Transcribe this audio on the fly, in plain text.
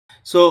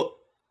So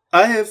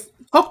I have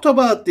talked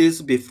about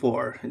this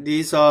before.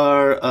 These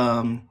are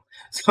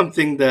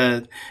something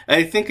that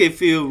I think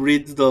if you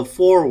read the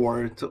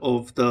foreword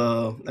of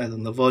the, I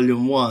don't know,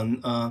 volume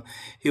one,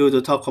 he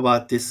would talk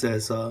about this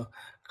as a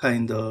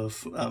kind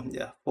of,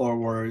 yeah,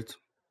 forward.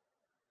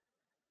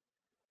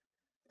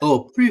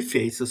 Oh,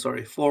 preface,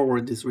 sorry,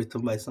 forward is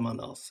written by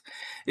someone else.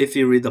 If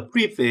you read the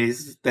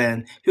preface,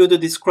 then he would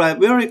describe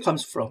where it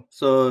comes from.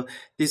 So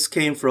this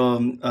came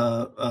from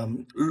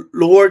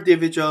lower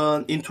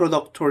division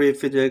introductory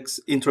physics,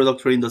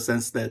 introductory in the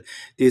sense that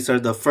these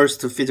are the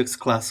first physics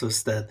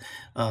classes that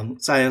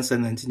science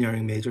and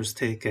engineering majors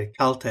take at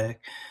Caltech.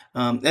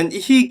 And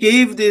he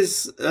gave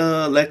these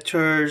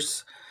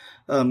lectures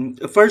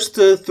first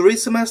three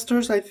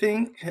semesters, I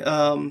think.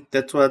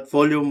 That's what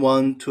volume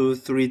one, two,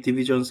 three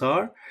divisions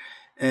are.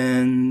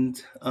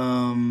 And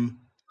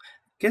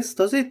guess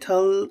does it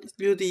tell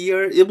you the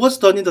year? It was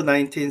done in the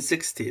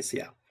 1960s,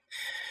 yeah.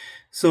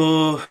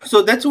 So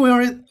that's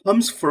where it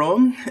comes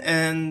from,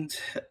 and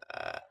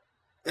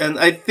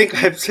I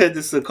think I've said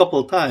this a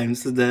couple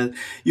times that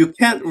you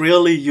can't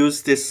really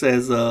use this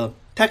as a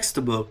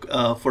textbook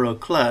for a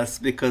class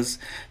because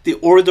the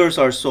orders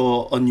are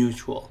so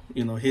unusual.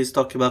 You know, he's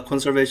talking about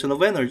conservation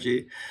of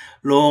energy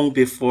long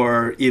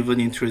before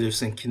even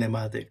introducing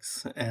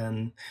kinematics,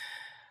 and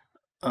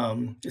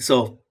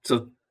so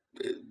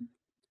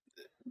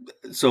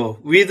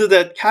with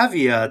that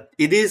caveat,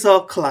 it is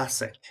a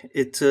classic.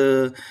 It's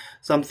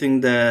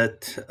something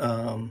that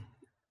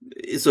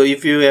so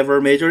if you ever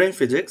major in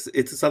physics,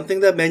 it's something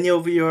that many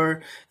of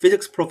your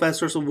physics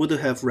professors would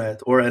have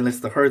read or at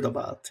least heard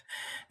about.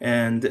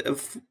 And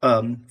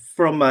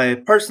from my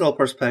personal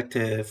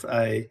perspective,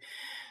 I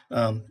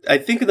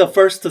think the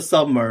first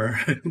summer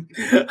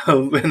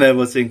when I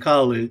was in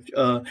college,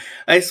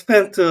 I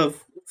spent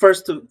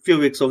first few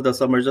weeks of the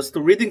summer just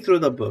reading through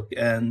the book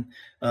and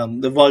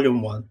the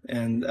volume one,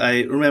 and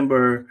I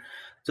remember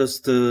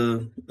just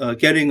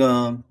getting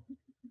a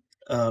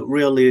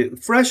really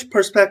fresh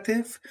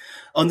perspective,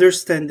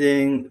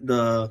 understanding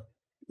the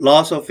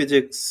laws of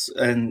physics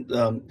and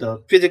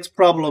the physics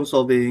problem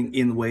solving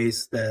in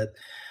ways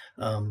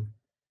um,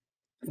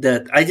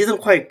 that I didn't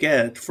quite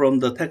get from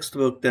the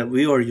textbook that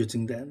we were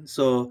using then.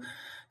 So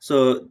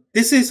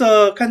this is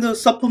a kind of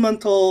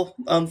supplemental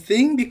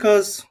thing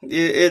because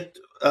it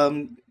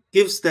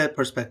gives that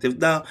perspective.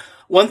 Now,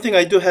 one thing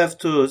I do have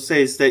to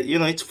say is that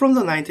it's from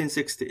the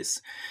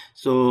 1960s.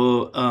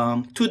 So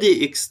to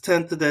the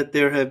extent that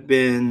there have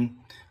been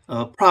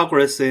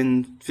progress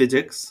in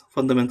physics,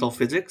 fundamental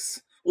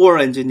physics, or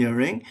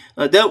engineering,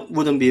 that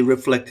wouldn't be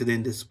reflected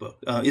in this book,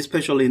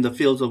 especially in the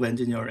fields of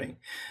engineering.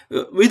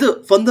 With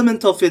the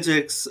fundamental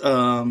physics,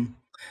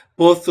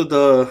 both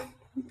the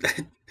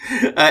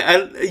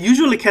I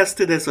usually cast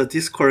it as a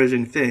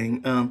discouraging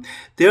thing.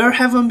 There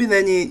haven't been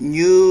any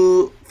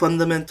new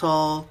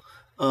fundamental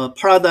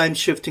paradigm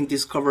shifting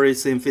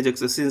discoveries in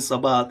physics since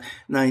about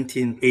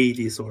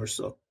 1980s or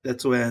so.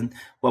 That's when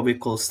what we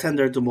call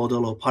standard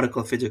model of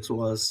particle physics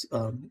was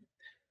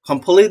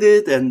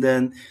completed, and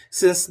then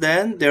since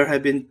then there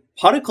have been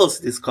particles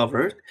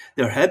discovered.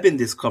 There have been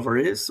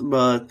discoveries,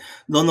 but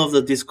none of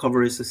the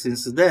discoveries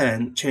since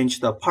then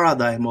changed the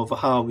paradigm of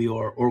how we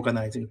are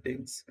organizing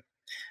things.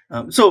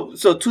 So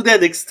to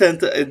that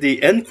extent, the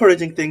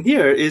encouraging thing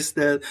here is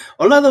that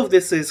a lot of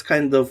this is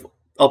kind of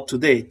up to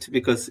date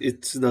because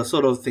it's the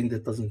sort of thing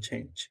that doesn't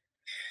change.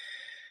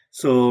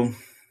 So,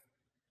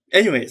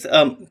 anyways,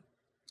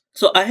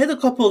 so I had a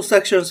couple of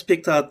sections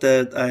picked out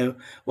that I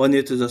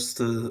wanted to just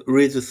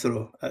read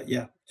through.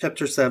 Yeah,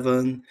 chapter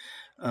seven.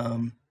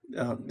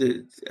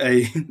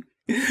 I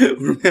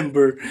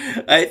remember.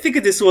 I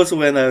think this was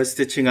when I was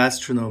teaching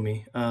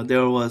astronomy.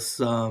 There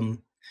was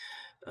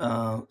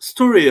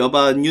story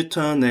about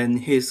Newton and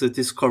his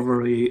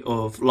discovery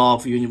of law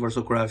of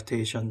universal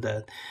gravitation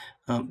that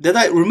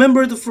I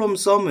remembered from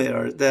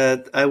somewhere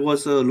that I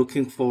was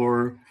looking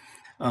for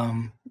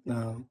um,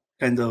 uh,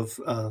 kind of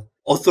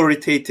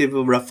authoritative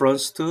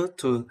reference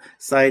to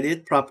cite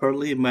it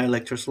properly in my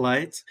lecture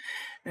slides,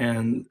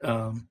 and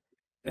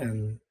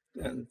and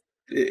and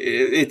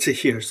it's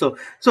here. So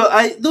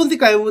I don't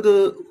think I would.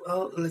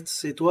 Let's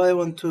see. Do I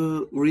want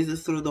to read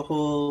through the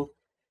whole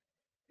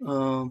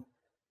um,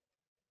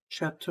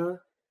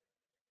 chapter?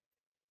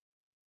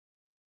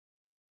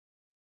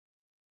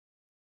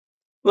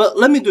 Well,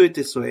 let me do it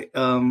this way.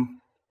 I'll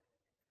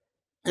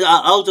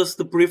just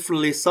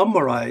briefly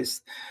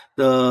summarize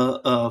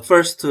the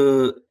first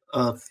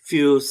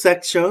few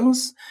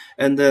sections,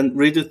 and then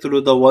read it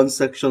through the one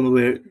section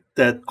where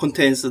that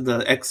contains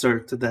the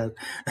excerpt that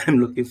I'm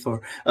looking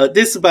for.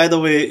 This, by the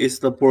way, is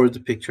the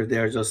board picture. They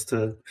are just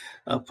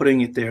putting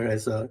it there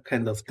as a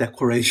kind of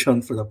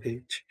decoration for the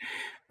page.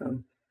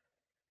 Um,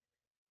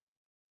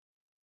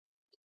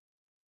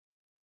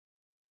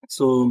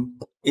 so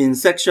in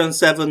section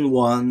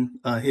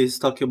 7.1, he's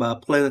talking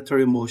about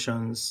planetary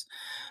motions.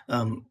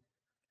 Um,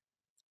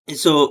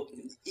 so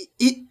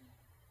it,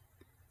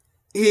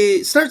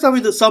 he starts out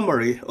with a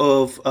summary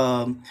of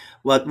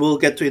what we'll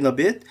get to in a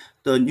bit,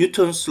 the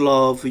Newton's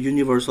law of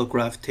universal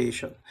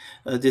gravitation.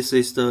 This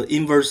is the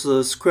inverse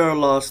square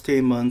law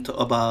statement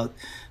about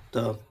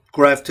the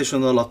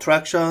gravitational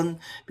attraction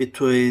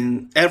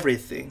between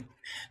everything.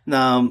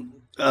 Now,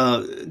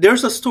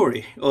 there's a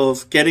story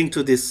of getting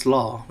to this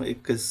law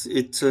because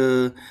it's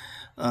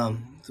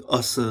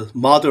us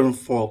modern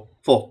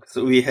folks.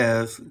 We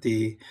have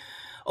the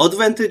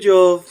advantage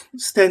of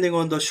standing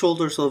on the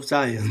shoulders of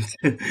giants,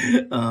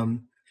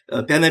 um,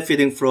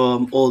 benefiting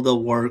from all the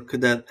work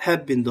that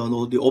have been done,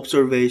 all the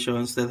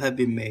observations that have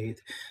been made.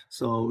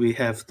 So we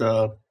have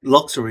the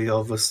luxury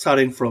of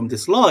starting from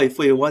this law if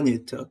we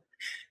wanted to.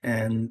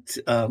 And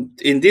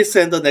in this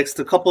and the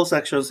next couple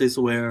sections is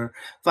where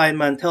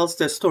Feynman tells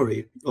the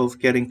story of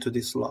getting to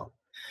this law.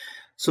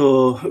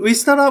 So we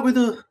start out with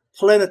the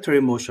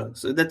planetary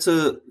motions. That's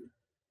a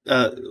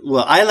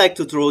well, I like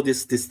to draw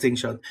this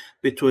distinction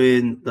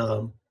between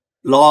the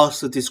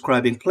laws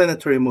describing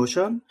planetary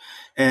motion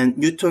and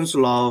Newton's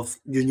law of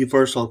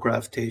universal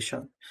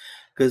gravitation.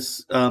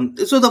 Because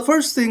so the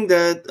first thing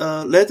that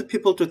led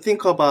people to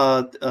think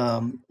about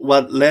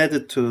what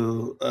led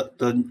to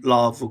the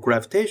law of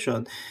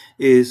gravitation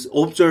is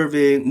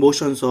observing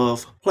motions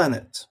of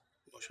planets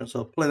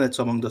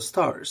among the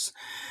stars,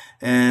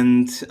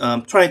 and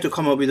trying to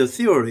come up with the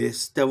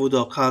theories that would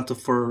account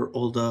for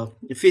all the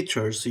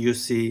features you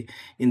see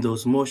in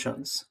those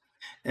motions.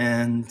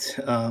 And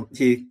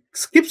he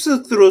skips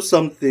through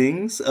some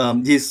things.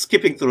 He's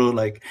skipping through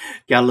like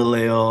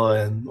Galileo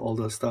and all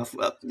the stuff.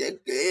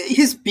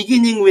 He's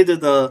beginning with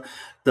the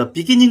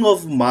beginning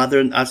of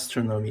modern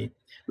astronomy,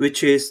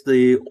 which is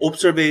the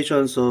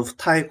observations of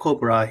Tycho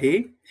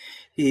Brahe.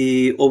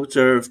 He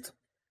observed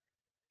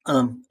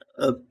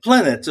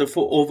planets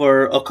for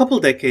over a couple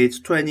decades,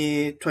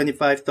 20,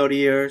 25, 30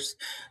 years.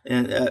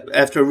 And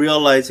after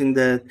realizing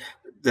that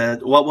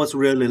what was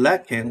really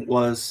lacking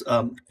was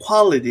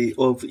quality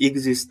of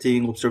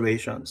existing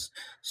observations.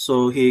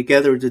 So he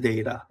gathered the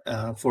data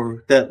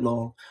for that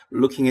long,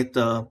 looking at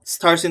the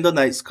stars in the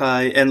night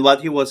sky. And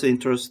what he was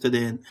interested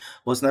in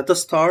was not the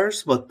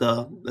stars, but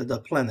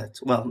the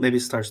planets. Well, maybe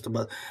stars too,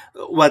 but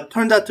what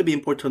turned out to be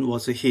important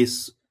was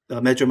his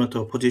measurement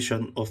of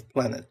position of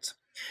planets.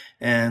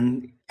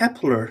 And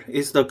Kepler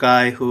is the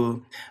guy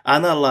who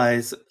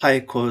analyzed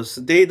Tycho's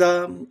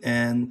data,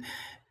 and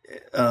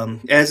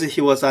as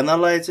he was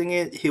analyzing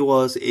it, he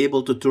was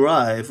able to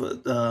derive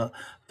the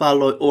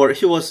follow, or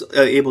he was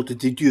able to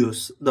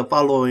deduce the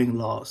following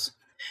laws.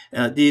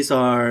 These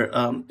are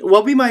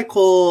what we might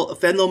call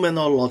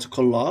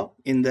phenomenological law,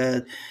 in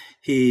that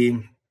he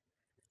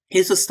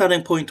his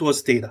starting point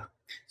was data.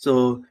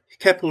 So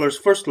Kepler's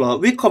first law,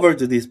 we covered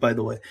this by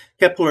the way.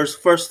 Kepler's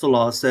first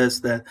law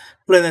says that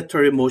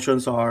planetary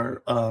motions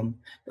are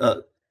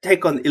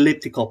take an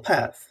elliptical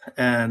path.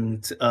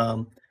 And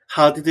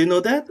how did he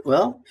know that?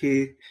 Well,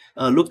 he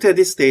looked at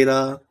this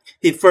data.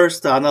 He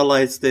first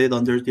analyzed it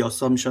under the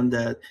assumption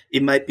that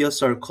it might be a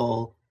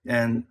circle,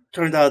 and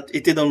turned out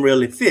it didn't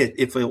really fit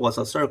if it was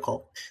a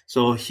circle.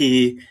 So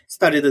he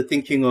started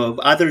thinking of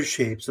other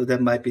shapes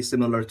that might be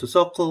similar to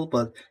circle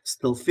but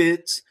still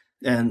fits.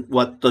 And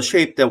what the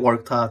shape that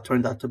worked out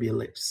turned out to be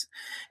ellipse.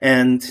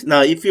 And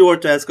now, if you were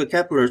to ask a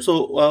Kepler,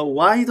 so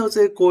why does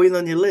it go in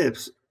an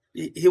ellipse?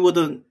 He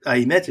wouldn't. I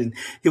imagine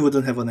he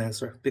wouldn't have an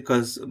answer,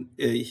 because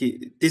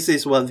he this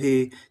is what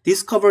he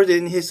discovered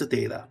in his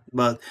data.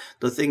 But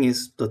the thing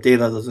is, the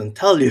data doesn't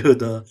tell you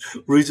the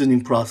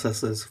reasoning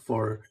processes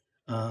for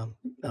uh,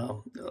 uh,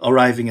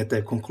 arriving at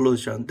that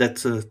conclusion.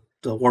 That's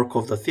the work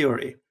of the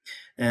theory.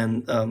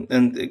 And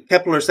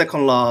Kepler's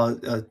second law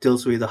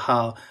deals with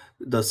how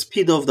the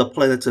speed of the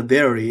planets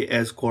vary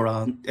as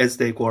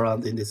they go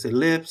around in this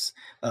ellipse.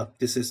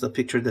 This is the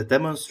picture that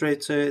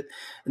demonstrates it.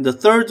 And the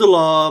third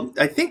law,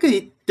 I think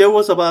there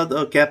was about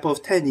a gap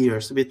of 10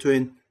 years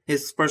between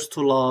his first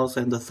two laws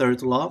and the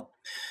third law.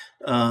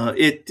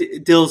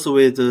 It deals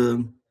with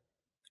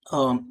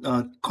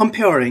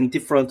comparing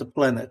different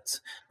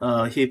planets.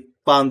 He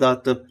found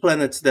out the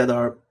planets that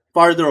are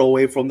farther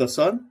away from the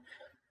sun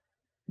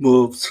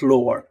move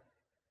slower.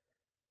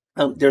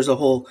 There's a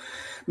whole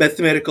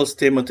mathematical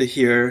statement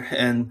here,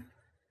 and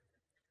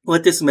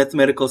what this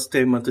mathematical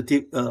statement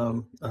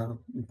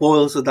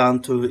boils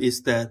down to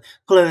is that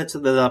planets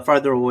that are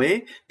farther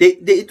away,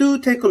 they do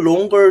take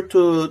longer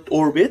to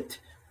orbit,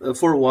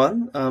 for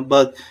one,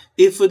 but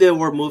if they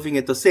were moving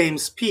at the same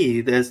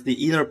speed as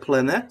the inner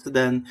planet,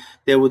 then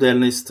they would at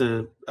least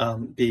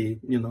be,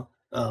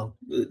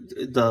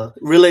 the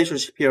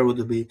relationship here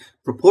would be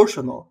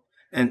proportional.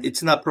 And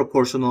it's not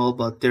proportional,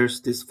 but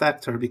there's this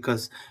factor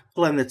because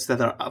planets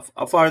that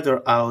are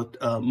farther out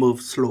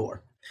move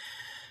slower.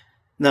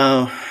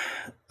 Now,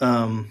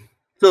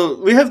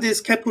 so we have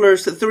these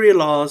Kepler's three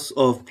laws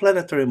of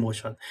planetary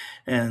motion,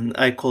 and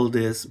I call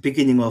this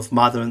beginning of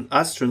modern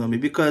astronomy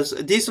because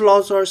these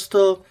laws are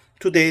still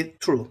today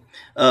true,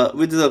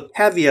 with the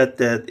caveat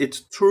that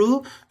it's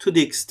true to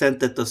the extent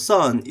that the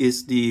sun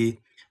is the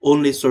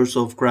only source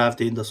of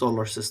gravity in the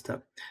solar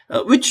system,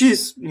 which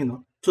is,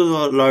 to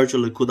a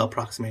largely good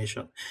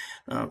approximation.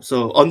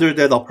 So under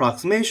that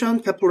approximation,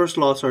 Kepler's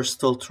laws are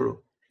still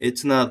true.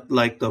 It's not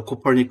like the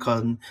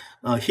Copernican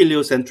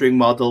heliocentric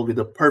model with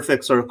the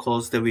perfect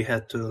circles that we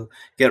had to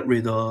get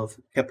rid of.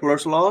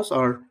 Kepler's laws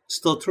are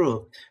still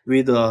true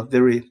with a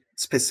very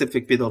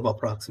specific bit of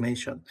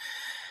approximation.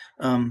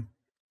 Um,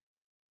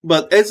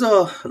 but as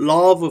a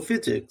law of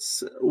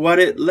physics, what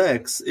it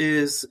lacks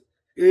is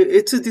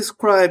it's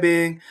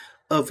describing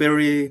a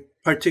very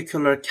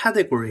particular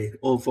category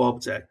of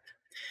object,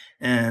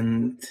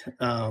 and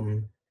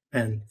um,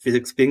 and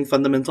physics being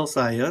fundamental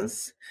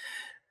science,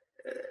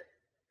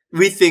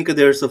 we think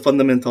there's a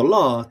fundamental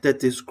law that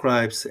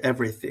describes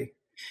everything.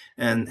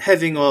 And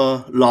having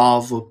a law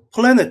of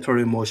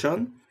planetary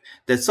motion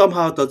that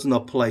somehow doesn't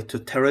apply to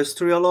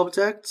terrestrial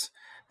objects,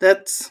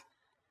 that's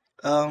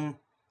um,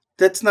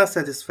 that's not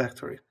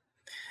satisfactory.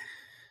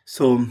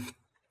 So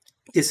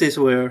this is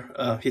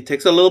where he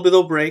takes a little bit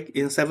of break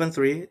in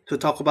 7.3 to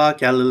talk about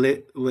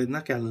Galileo, well,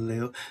 not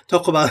Galileo,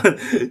 talk about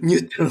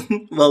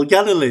Newton, well,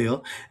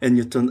 Galileo and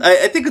Newton.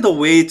 I think the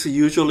way to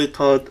usually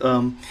taught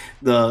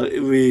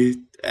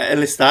at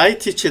least I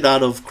teach it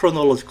out of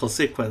chronological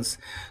sequence.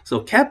 So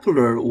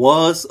Kepler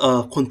was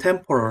a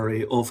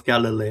contemporary of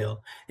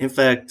Galileo. In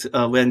fact,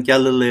 when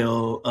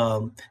Galileo,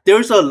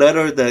 there's a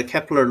letter that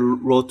Kepler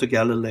wrote to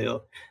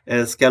Galileo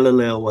as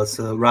Galileo was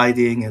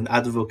writing and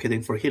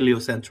advocating for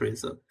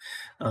heliocentrism.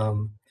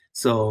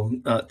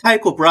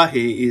 Tycho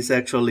Brahe is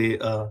actually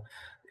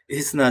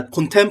he's not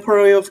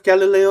contemporary of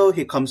Galileo.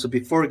 He comes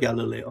before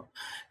Galileo,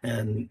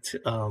 and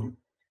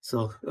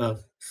so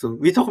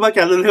we talk about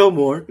Galileo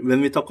more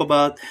when we talk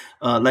about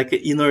like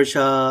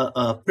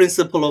inertia,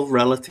 principle of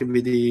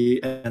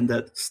relativity, and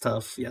that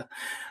stuff. Yeah,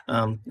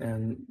 and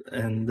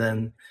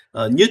then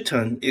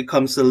Newton, it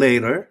comes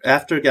later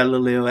after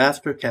Galileo,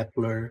 after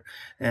Kepler,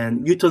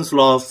 and Newton's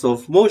laws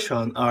of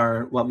motion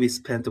are what we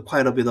spent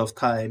quite a bit of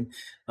time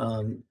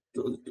um,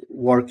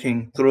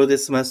 working through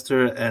this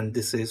semester, and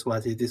this is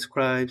what he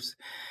describes.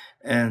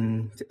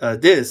 And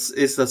this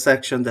is the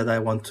section that I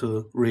want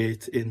to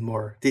read in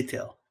more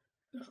detail.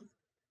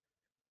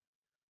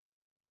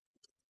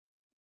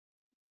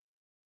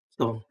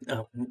 So,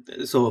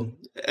 so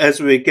as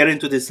we get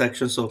into this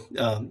section,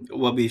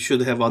 what we should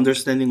have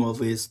understanding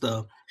of is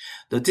the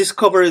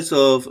discoveries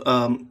of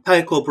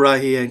Tycho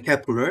Brahe and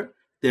Kepler,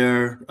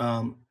 their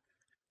um,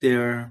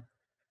 their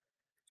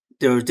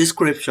their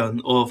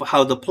description of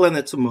how the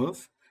planets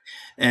move,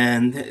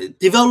 and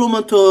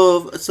development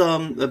of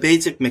some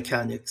basic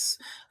mechanics,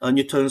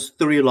 Newton's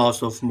three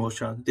laws of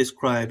motion,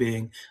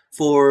 describing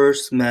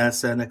force,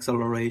 mass, and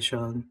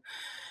acceleration.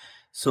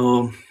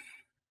 So,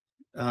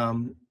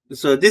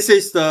 so this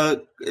is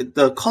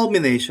the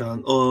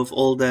culmination of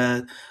all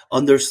that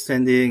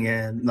understanding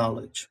and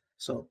knowledge.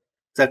 So,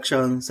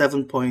 section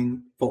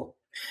 7.4,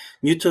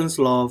 Newton's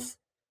law of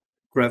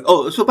gravity.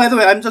 Oh, so by the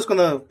way, I'm just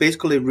gonna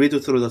basically read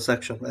through the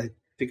section. I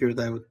figured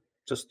I would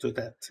just do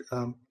that.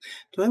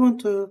 Do I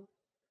want to?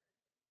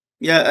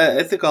 Yeah,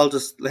 I think I'll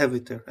just have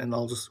it there and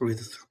I'll just read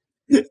it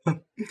through.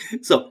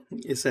 So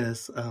it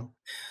says,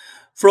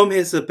 from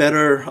his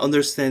better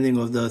understanding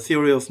of the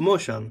theory of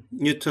motion,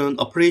 Newton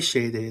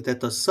appreciated that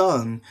the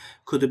sun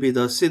could be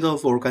the seat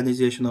of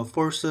organizational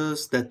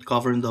forces that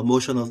govern the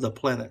motion of the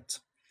planet.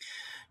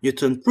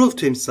 Newton proved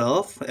to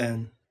himself,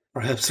 and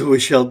perhaps we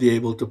shall be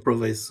able to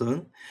prove it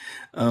soon.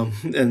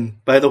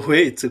 And by the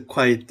way, it's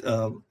quite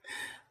um,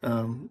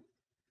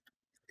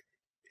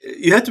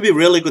 you have to be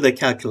really good at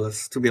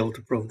calculus to be able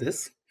to prove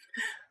this.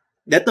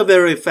 That the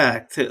very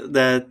fact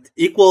that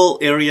equal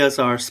areas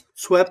are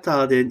swept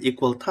out in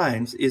equal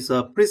times is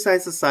a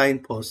precise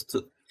signpost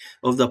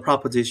of the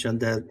proposition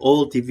that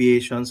all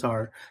deviations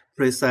are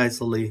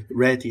precisely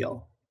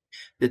radial.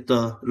 That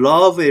the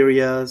law of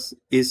areas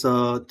is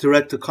a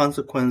direct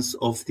consequence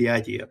of the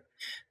idea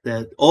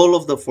that all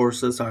of the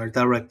forces are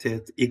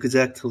directed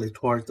exactly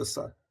toward the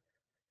sun.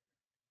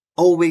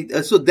 Oh wait,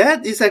 so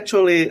that is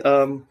actually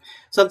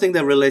something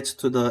that relates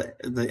to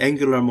the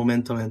angular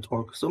momentum and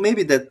torque. So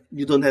maybe that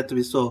you don't have to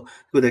be so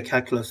good at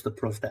calculus to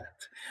prove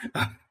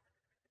that.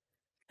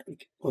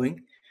 Keep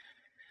going.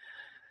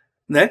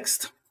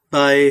 Next,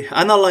 by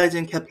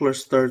analyzing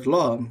Kepler's third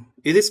law,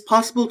 it is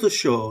possible to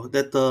show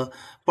that the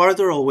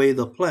farther away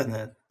the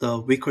planet, the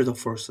weaker the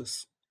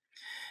forces.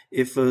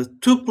 If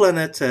two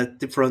planets at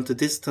different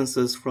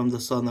distances from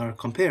the sun are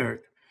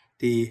compared,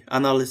 the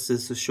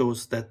analysis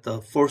shows that the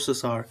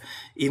forces are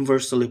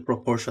inversely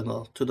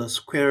proportional to the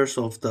squares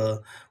of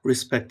the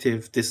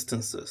respective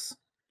distances.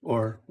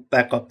 Or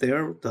back up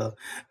there, the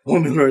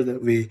formula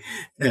that we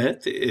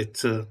had,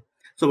 it's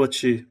so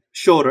much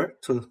shorter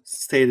to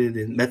state it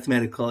in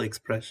mathematical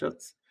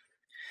expressions.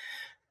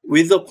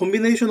 With the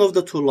combination of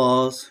the two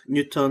laws,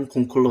 Newton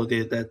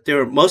concluded that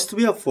there must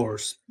be a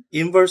force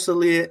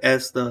inversely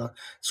as the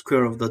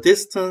square of the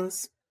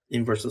distance,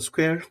 inverse of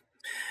square,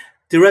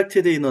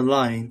 directed in a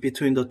line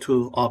between the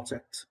two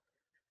objects.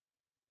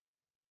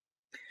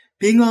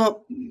 Being a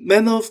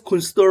man of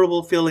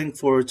considerable feeling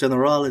for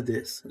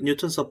generalities,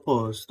 Newton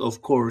supposed,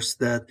 of course,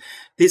 that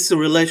this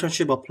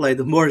relationship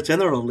applied more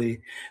generally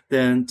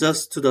than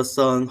just to the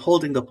sun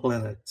holding the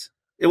planet.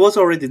 It was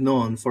already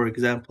known, for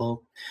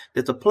example,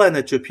 that the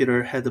planet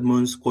Jupiter had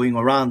moons going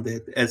around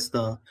it as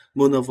the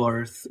moon of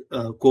Earth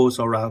goes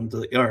around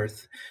the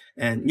Earth,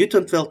 and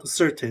Newton felt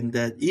certain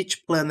that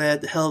each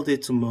planet held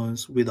its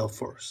moons with a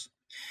force.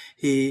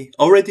 He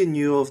already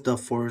knew of the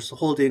force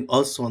holding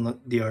us on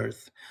the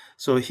earth,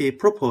 so he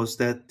proposed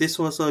that this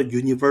was a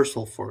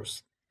universal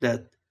force,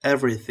 that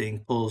everything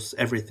pulls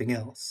everything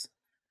else.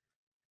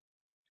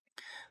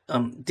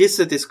 This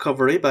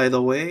discovery, by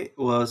the way,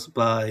 was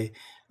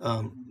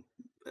um,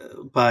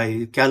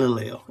 by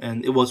Galileo,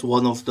 and it was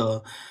one of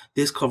the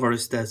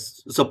discoveries that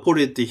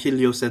supported the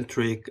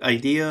heliocentric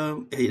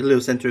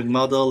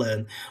model,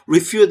 and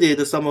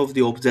refuted some of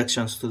the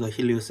objections to the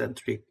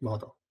heliocentric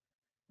model.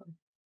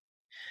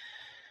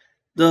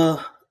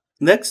 The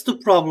next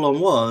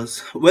problem was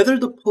whether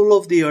the pull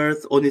of the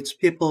Earth on its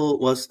people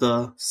was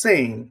the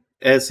same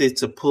as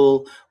its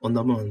pull on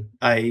the moon,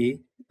 i.e.,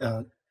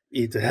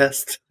 it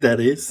has, that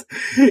is,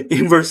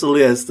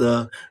 inversely as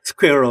the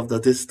square of the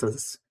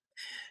distance.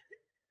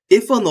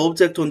 If an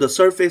object on the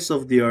surface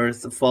of the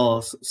Earth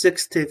falls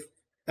 16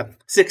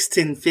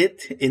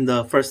 feet in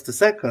the first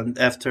second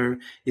after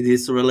it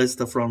is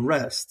released from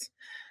rest,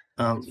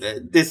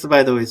 this,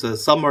 by the way, is a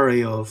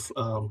summary of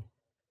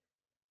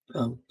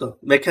the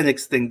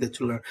mechanics thing that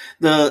you learn.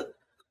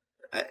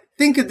 I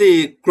think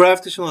the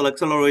gravitational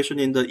acceleration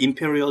in the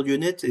imperial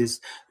unit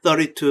is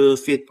 32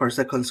 feet per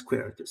second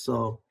squared.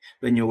 So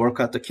when you work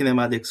out the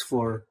kinematics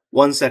for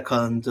 1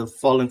 second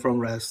falling from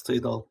rest,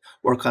 it'll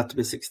work out to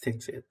be 16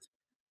 feet.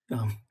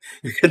 Um,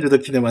 you can do the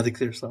kinematics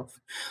yourself.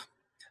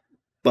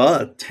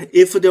 But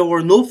if there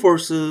were no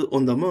force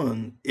on the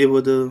moon, it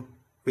would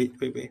wait,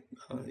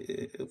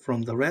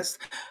 from the rest.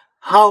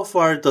 How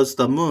far does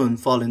the moon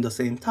fall in the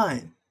same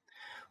time?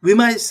 We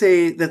might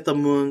say that the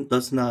moon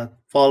does not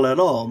fall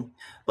at all,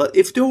 but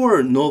if there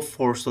were no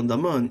force on the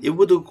moon, it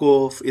would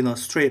go off in a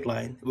straight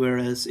line,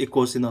 whereas it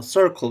goes in a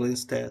circle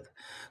instead.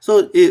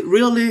 So it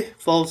really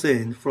falls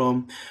in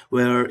from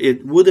where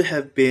it would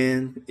have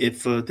been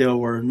if there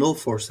were no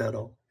force at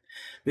all.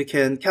 We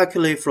can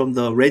calculate from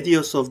the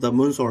radius of the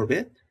moon's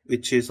orbit,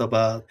 which is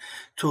about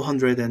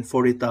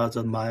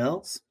 240,000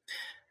 miles,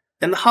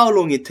 and how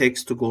long it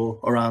takes to go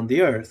around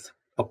the Earth,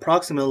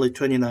 approximately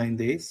 29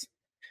 days,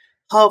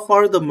 how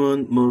far the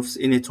moon moves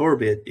in its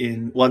orbit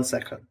in 1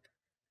 second,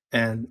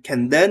 and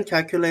can then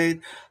calculate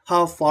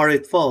how far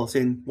it falls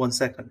in 1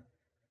 second.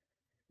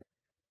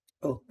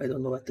 Oh, I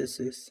don't know what this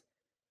is.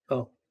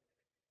 Oh,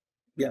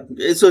 yeah.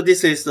 So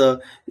this is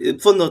the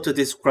footnote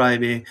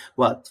describing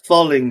what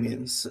falling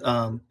means.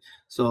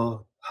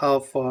 So how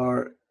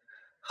far,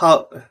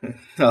 how,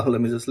 oh,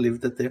 let me just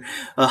leave that there.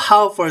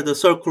 How far the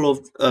circle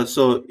of,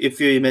 so if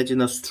you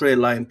imagine a straight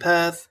line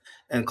path,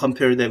 and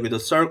compare that with a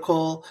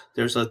circle,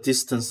 there's a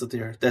distance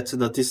there. That's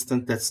the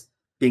distance that's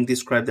being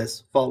described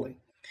as falling.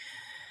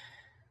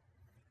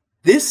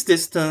 This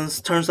distance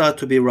turns out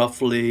to be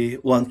roughly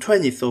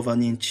 1/20th of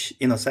an inch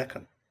in a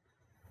second.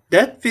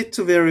 That fits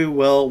very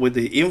well with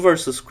the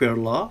inverse square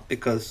law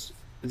because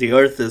the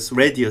Earth's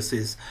radius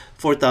is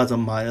 4,000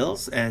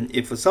 miles, and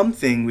if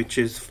something which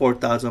is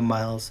 4,000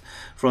 miles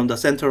from the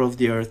center of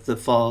the Earth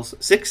falls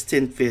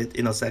 16 feet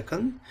in a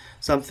second,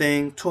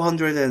 something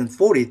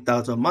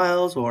 240,000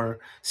 miles or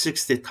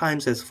 60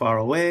 times as far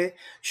away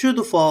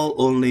should fall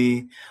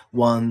only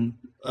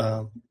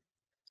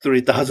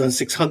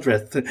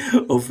 3,600th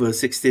of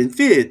 16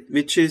 feet,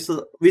 which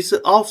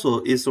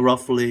also is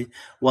roughly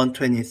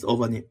 1/20th of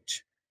an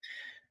inch.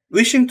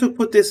 Wishing to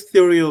put this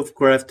theory of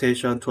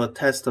gravitation to a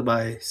test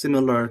by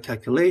similar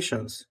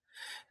calculations,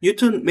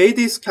 Newton made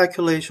these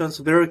calculations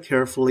very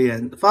carefully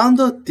and found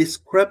the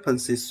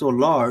discrepancy so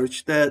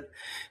large that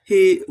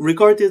he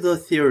regarded the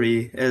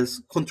theory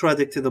as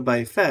contradicted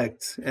by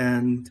facts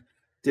and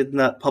did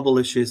not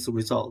publish his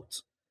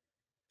results.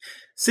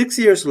 6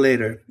 years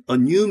later, a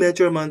new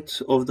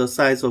measurement of the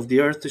size of the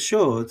Earth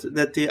showed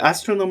that the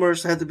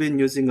astronomers had been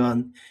using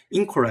an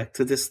incorrect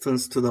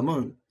distance to the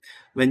moon.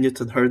 When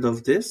Newton heard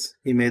of this,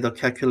 he made a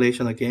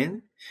calculation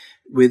again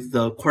with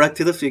the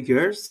corrected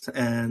figures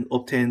and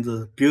obtained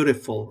a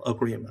beautiful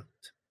agreement.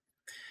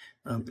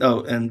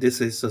 And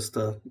this is just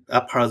a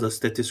apparatus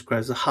that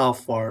describes how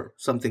far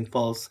something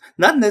falls.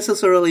 Not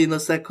necessarily in a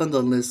second,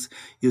 unless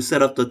you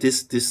set up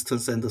this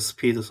distance and the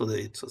speed so that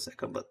it's a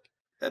second. But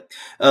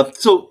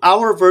so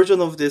our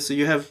version of this,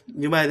 you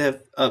might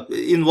have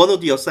in one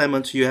of the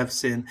assignments you have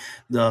seen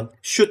the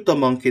shoot the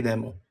monkey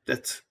demo.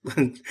 That's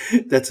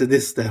that's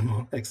this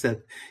demo.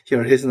 Except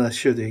here he's not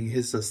shooting;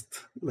 he's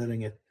just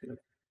letting it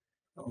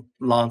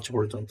launch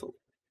horizontal.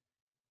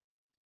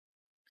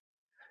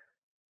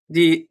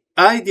 The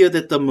idea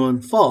that the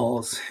moon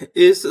falls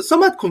is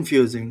somewhat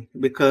confusing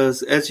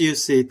because, as you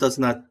see, it does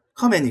not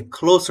come any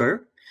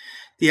closer.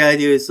 The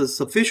idea is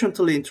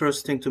sufficiently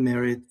interesting to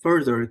merit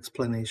further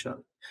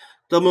explanation.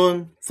 The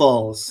moon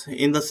falls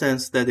in the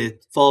sense that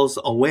it falls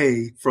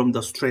away from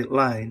the straight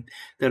line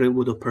that it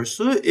would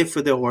pursue if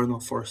there were no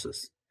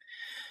forces.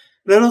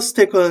 Let us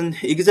take an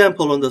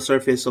example on the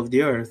surface of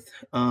the Earth.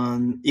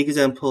 An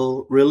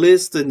example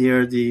released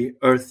near the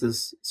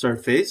Earth's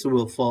surface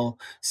will fall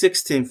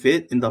 16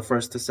 feet in the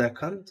first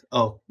second.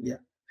 Oh, yeah.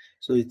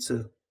 So it's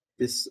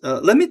this.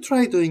 Let me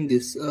try doing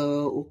this.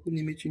 Open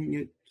image in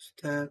new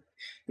tab.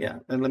 Yeah,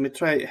 and let me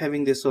try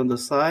having this on the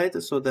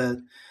side so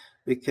that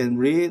we can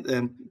read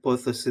and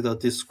both see the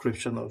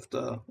description of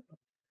the.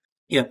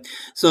 Yeah.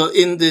 So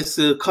in this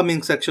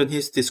coming section,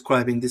 he's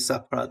describing this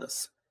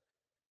apparatus.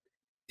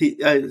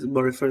 I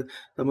refer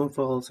the moon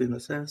falls in a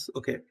sense.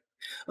 Okay.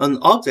 An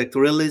object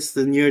released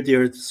near the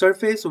Earth's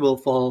surface will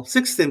fall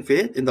 16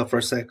 feet in the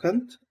first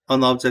second.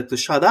 An object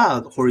shot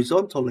out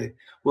horizontally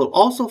will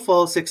also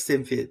fall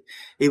 16 feet.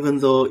 Even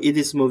though it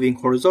is moving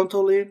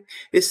horizontally,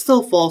 it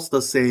still falls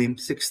the same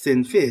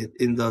 16 feet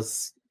in the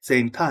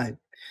same time.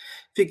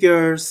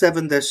 Figure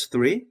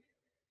 7-3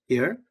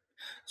 here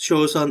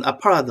shows an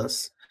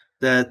apparatus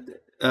that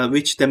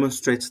which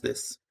demonstrates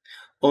this.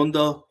 On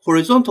the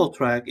horizontal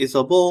track is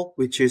a ball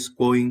which is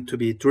going to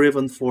be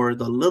driven for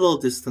the little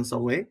distance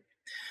away.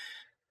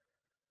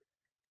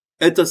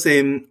 At the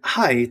same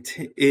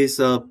height is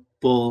a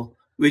ball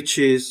which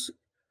is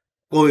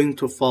going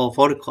to fall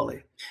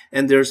vertically.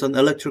 And there's an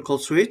electrical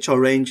switch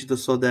arranged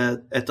so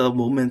that at the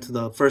moment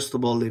the first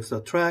ball leaves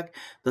the track,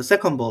 the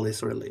second ball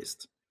is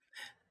released.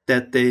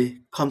 That they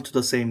come to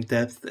the same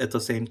depth at the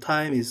same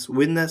time is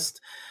witnessed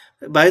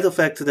by the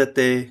fact that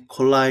they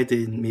collide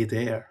in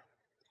midair,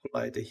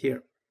 collide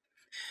here.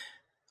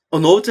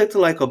 An object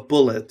like a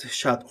bullet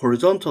shot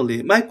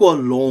horizontally might go a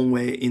long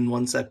way in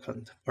 1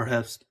 second,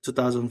 perhaps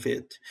 2,000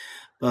 feet,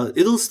 but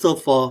it'll still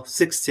fall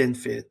 16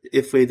 feet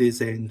if it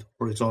is aimed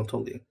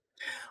horizontally.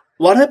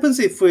 What happens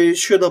if we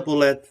shoot a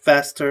bullet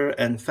faster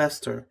and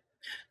faster?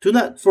 Do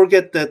not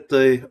forget that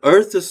the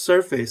Earth's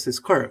surface is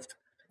curved.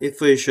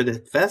 If we shoot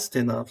it fast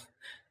enough,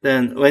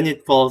 then when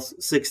it falls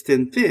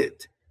 16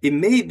 feet, it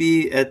may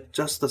be at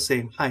just the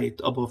same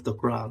height above the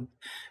ground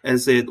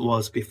as it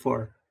was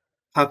before.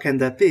 How can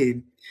that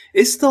be?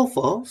 It still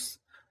falls,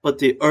 but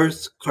the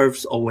Earth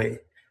curves away,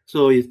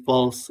 so it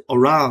falls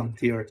around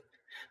the Earth.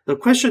 The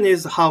question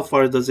is, how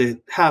far does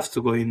it have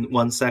to go in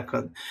 1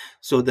 second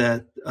so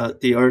that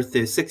the Earth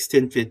is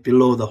 16 feet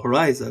below the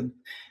horizon?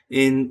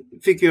 In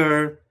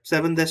figure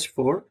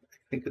 7-4, I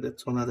think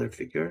that's another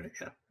figure,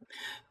 yeah.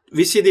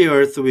 We see the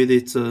Earth with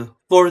its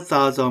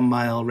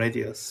 4,000-mile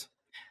radius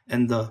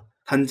and the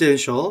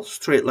tangential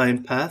straight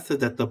line path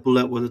that the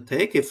bullet would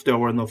take if there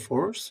were no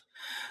force.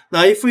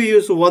 Now, if we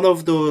use one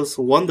of those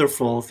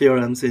wonderful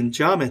theorems in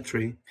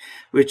geometry,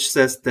 which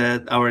says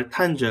that our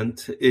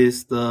tangent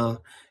is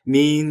the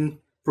mean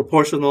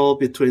proportional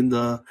between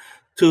the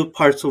two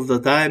parts of the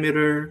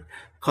diameter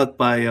cut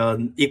by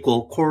an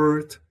equal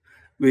chord,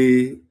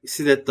 we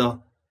see that the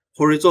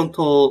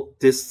horizontal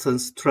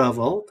distance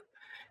traveled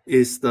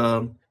is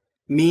the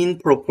mean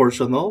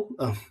proportional.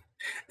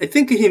 I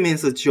think he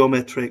means a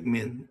geometric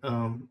mean.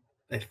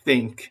 I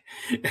think.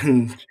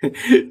 And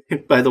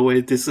by the way,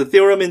 this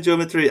theorem in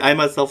geometry, I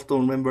myself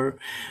don't remember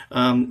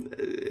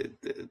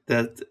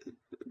that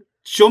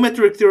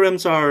geometric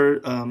theorems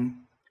are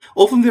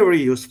often very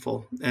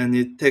useful, and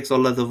it takes a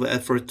lot of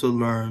effort to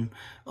learn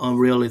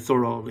really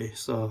thoroughly.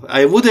 So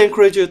I would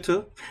encourage you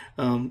to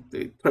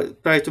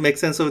try to make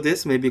sense of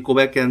this. Maybe go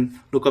back and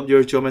look up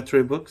your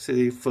geometry books,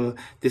 see if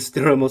this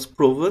theorem was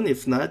proven.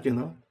 If not,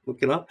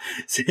 look it up,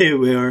 see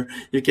where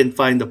you can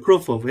find the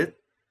proof of it.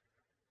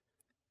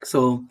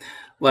 So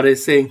what I'm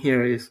saying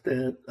here is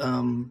that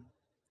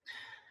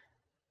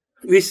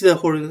we see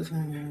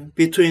the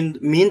between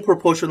mean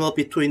proportional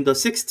between the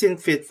 16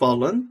 feet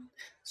fallen.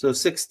 So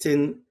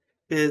 16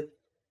 feet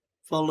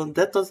fallen.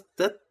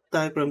 That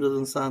diagram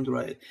doesn't sound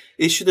right.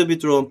 It should be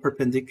drawn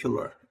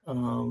perpendicular.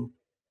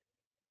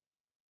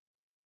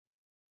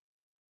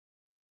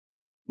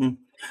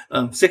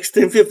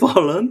 16 feet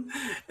fallen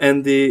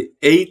and the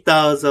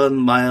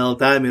 8,000-mile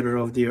diameter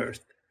of the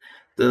Earth.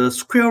 The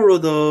square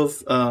root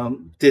of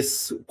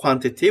this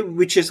quantity,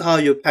 which is how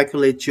you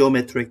calculate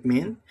geometric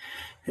mean,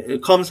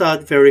 it comes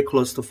out very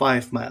close to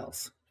 5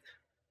 miles.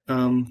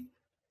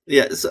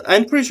 Yeah, so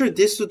I'm pretty sure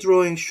this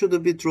drawing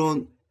should be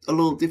drawn a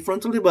little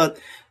differently, but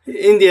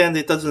in the end,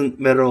 it doesn't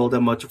matter all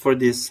that much for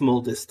these small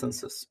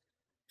distances.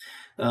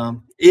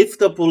 If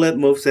the bullet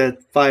moves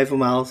at 5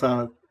 miles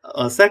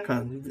a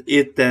second,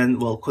 it then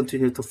will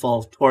continue to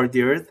fall toward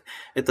the Earth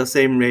at the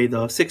same rate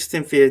of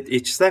 16 feet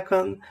each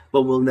second,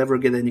 but will never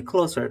get any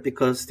closer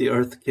because the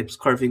Earth keeps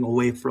curving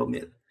away from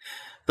it.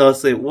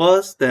 Thus, it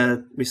was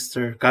that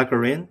Mr.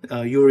 Gagarin,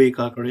 Yuri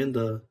Gagarin,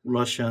 the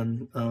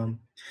Russian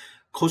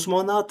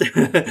cosmonaut,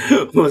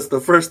 was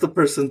the first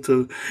person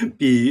to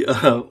be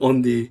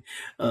on the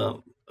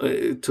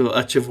to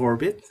achieve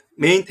orbit,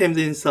 maintained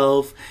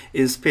himself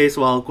in space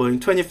while going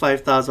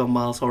 25,000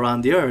 miles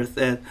around the Earth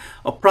at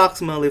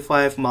approximately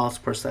 5 miles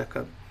per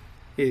second.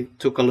 He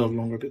took a little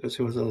longer because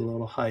he was a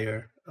little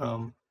higher.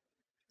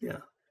 Yeah.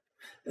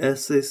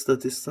 S is the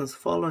distance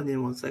followed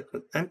in 1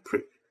 second.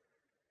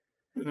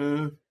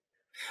 Uh,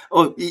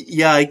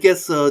 yeah, I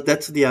guess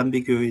that's the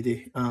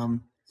ambiguity.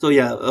 So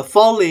yeah,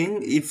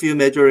 falling, if you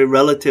measure it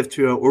relative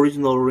to your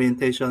original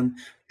orientation,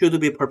 should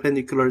be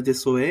perpendicular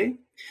this way.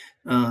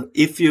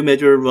 If you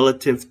measure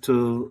relative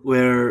to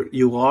where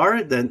you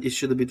are, then it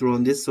should be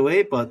drawn this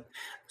way. But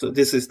so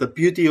this is the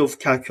beauty of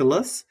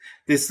calculus.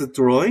 This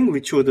drawing,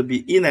 which would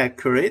be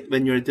inaccurate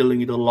when you're dealing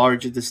with the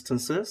large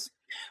distances.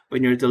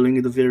 When you're dealing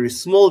with the very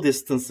small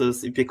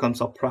distances, it becomes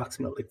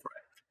approximately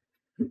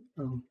correct.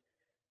 So,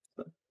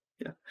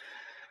 yeah,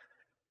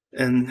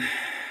 and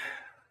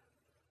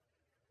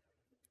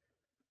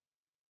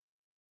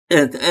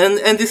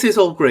and this is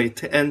all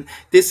great. And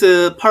this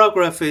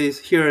paragraph is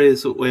here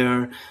is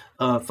where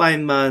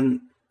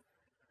Feynman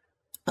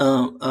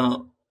uh,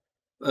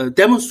 uh,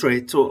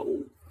 demonstrates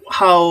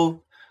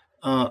how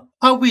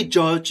we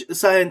judge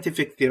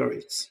scientific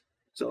theories.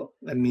 So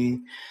let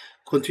me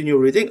continue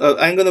reading.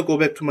 I'm gonna go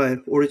back to my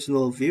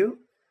original view.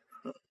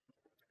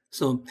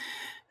 So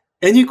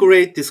any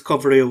great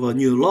discovery of a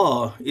new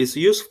law is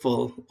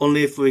useful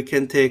only if we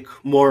can take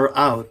more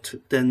out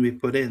than we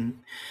put in.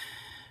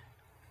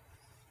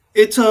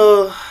 It's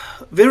a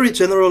very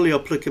generally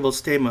applicable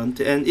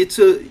statement, and it's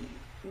a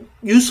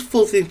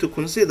useful thing to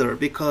consider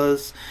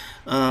because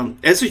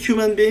as a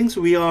human beings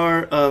we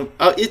are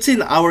it's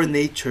in our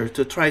nature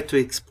to try to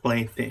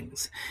explain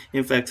things.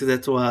 In fact,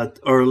 that's what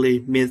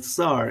early myths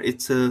are.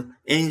 It's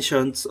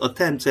ancient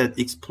attempts at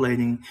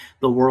explaining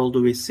the world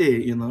we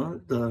see.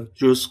 The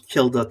Jews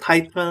killed the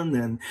titan,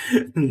 and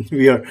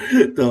we are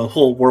the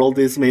whole world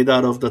is made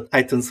out of the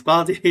titan's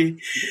body.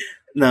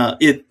 Now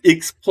it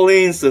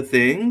explains the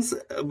things,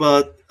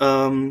 but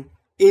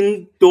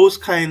in those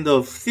kind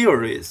of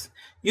theories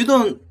you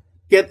don't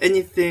get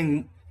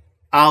anything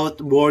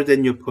out more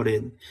than you put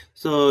in.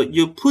 So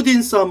you put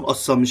in some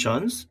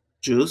assumptions,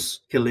 Jews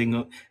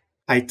killing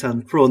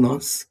Titan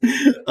Kronos,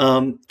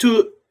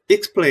 to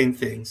explain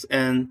things,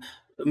 and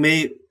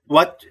may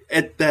what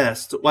at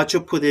best what you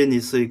put in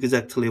is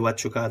exactly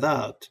what you got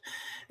out.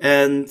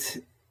 And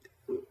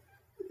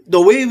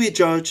the way we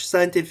judge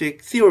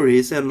scientific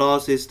theories and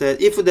laws is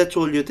that if that's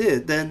all you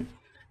did, then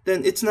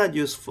it's not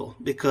useful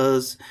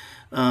because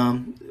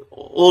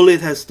all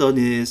it has done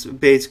is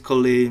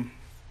basically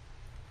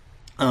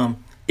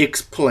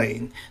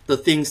explain the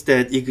things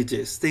that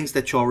exist, things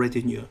that you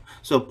already knew.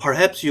 So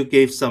perhaps you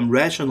gave some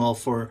rationale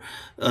for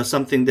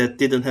something that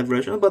didn't have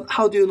rationale, but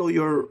how do you know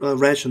your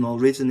rational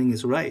reasoning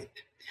is right?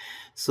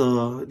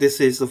 So this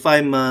is the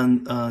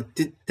Feynman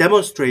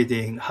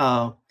demonstrating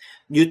how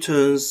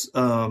Newton's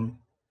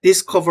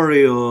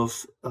discovery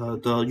of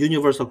the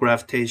universal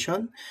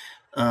gravitation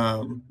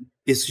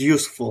is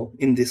useful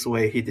in this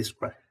way he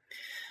described.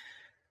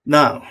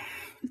 Now,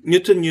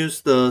 Newton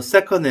used the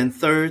second and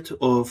third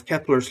of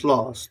Kepler's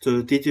laws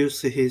to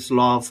deduce his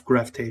law of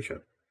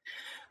gravitation.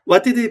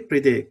 What did he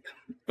predict?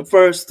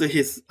 First,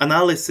 his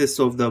analysis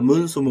of the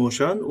moon's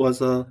motion was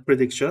a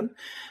prediction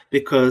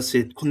because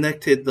it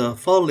connected the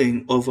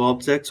falling of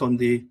objects on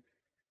the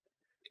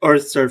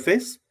Earth's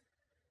surface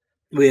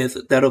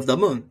with that of the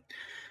moon.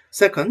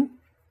 Second,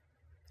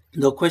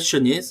 the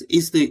question is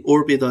the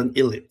orbit an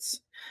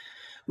ellipse?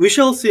 We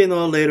shall see in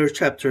a later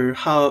chapter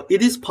how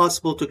it is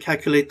possible to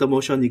calculate the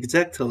motion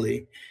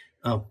exactly.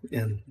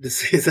 And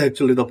this is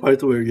actually the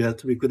part where you have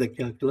to be good at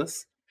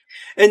calculus.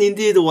 And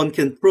indeed, one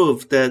can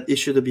prove that it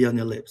should be an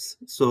ellipse.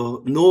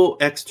 So no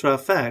extra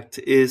fact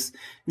is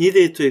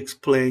needed to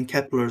explain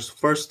Kepler's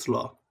first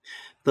law.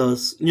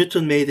 Thus,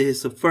 Newton made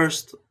his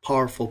first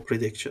powerful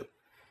prediction,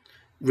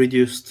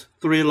 reduced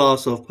three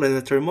laws of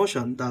planetary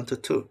motion down to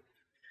two,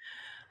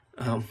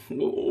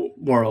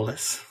 more or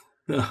less.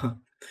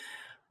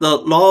 The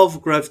law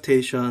of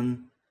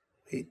gravitation.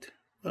 Wait,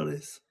 what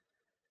is?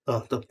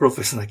 Oh, the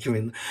professor not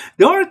giving.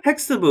 There are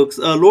textbooks,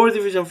 lower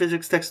division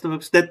physics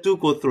textbooks that do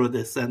go through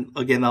this. And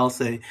again, I'll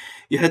say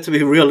you have to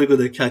be really good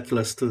at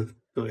calculus to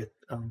do it.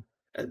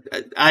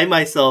 I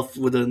myself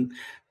wouldn't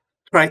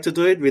try to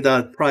do it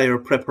without prior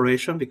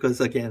preparation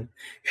because again,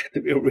 you have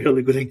to be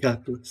really good in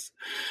calculus.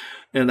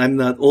 And I'm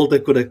not all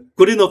that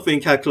good enough in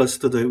calculus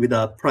to do it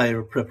without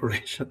prior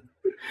preparation.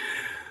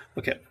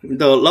 Okay,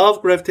 the law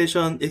of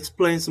gravitation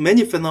explains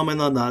many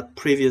phenomena not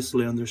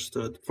previously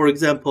understood. For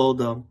example,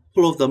 the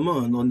pull of the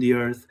moon on the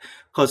Earth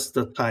caused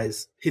the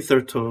tides,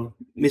 hitherto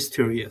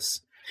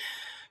mysterious.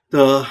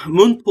 The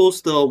moon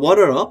pulls the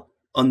water up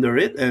under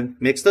it and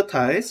makes the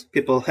tides.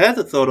 People had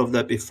thought of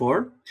that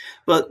before,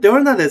 but they were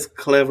not as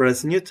clever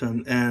as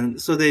Newton,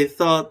 and so they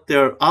thought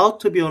there ought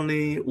to be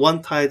only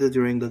one tide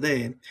during the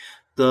day.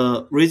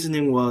 The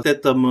reasoning was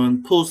that the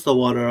moon pulls the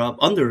water up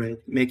under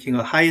it, making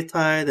a high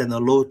tide and a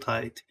low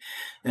tide.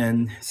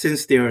 And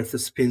since the Earth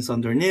spins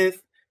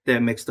underneath, that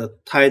makes the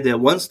tide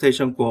at one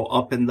station go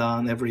up and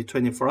down every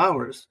 24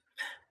 hours.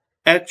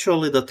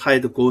 Actually, the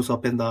tide goes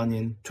up and down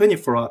in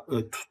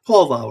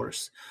 12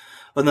 hours.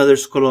 Another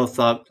school of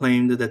thought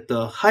claimed that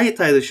the high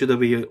tide should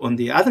be on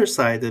the other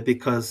side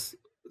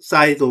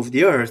side of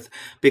the Earth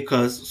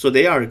because, so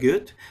they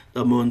argued,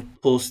 the moon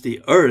pulls the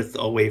Earth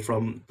away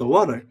from the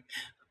water.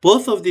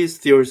 both of these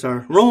theories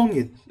are wrong.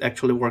 It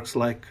actually works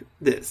like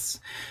this.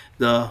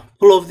 The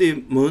pull of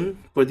the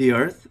moon for the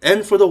earth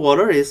and for the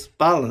water is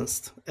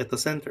balanced at the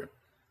center.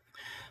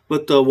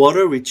 But the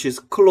water which is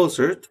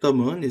closer to the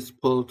moon is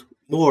pulled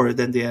more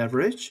than the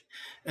average,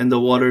 and the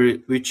water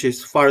which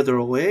is farther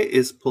away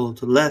is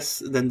pulled less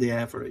than the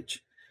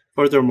average.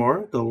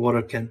 Furthermore, the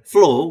water can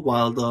flow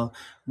while the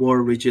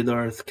more rigid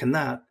earth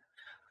cannot.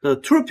 The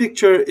true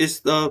picture is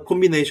the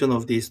combination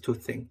of these two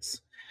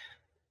things.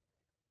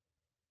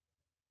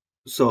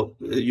 So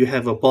you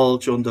have a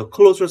bulge on the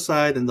closer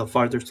side and the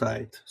farther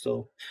side.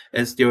 So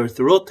as the earth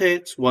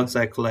rotates, one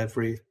cycle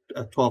every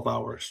 12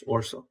 hours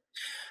or so.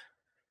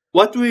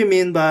 What do we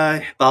mean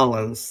by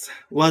balance?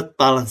 What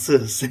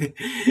balances?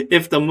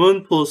 If the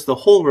moon pulls the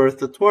whole earth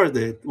toward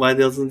it, why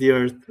doesn't the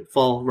earth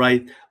fall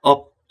right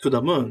up to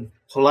the moon,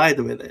 collide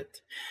with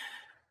it?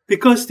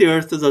 Because the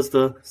earth does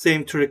the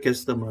same trick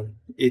as the moon.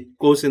 It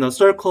goes in a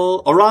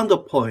circle around the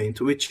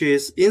point, which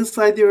is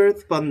inside the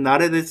earth but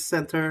not at its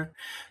center.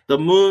 The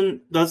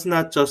moon does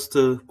not just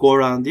go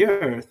around the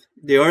earth.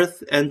 The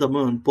earth and the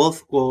moon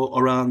both go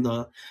around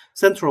the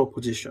central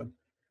position,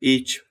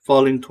 each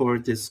falling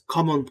toward this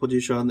common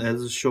position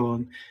as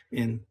shown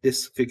in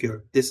this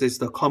figure. This is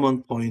the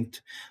common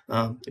point,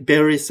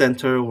 very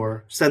center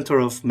or center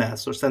of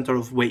mass or center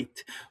of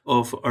weight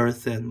of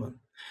earth and moon.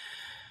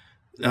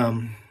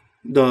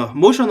 The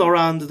motion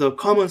around the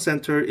common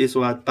center is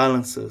what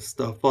balances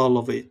the fall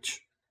of each.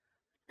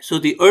 So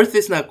the Earth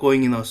is not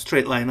going in a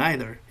straight line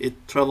either.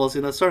 It travels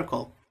in a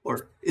circle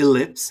or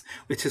ellipse,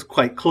 which is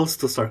quite close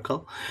to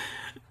circle.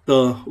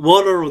 The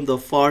water on the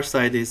far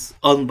side is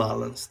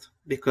unbalanced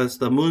because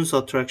the moon's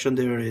attraction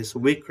there is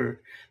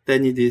weaker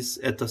than it is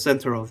at the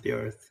center of the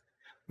Earth,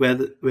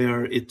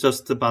 where it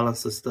just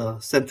balances the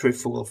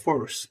centrifugal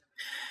force.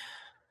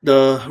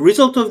 The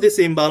result of this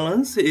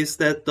imbalance is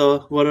that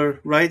the water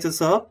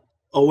rises up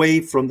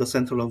away from the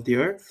center of the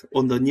earth.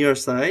 On the near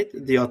side,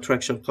 the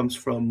attraction comes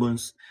from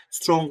moon's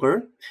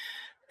stronger,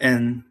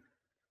 and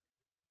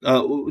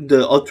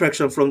the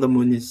attraction from the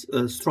moon is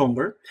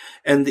stronger,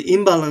 and the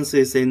imbalance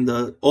is in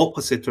the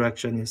opposite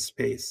direction in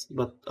space,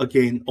 but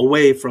again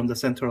away from the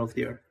center of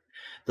the earth.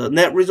 The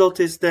net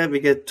result is that we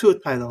get two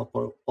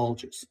tidal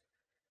bulges.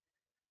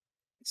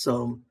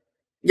 So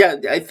yeah,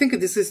 I think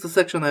this is the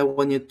section I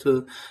want you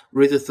to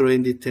read through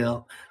in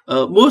detail,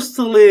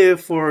 mostly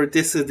for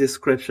this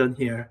description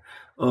here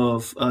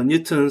of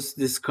Newton's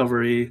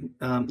discovery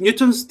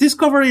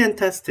and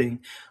testing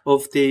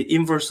of the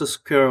inverse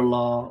square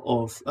law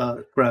of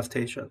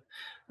gravitation.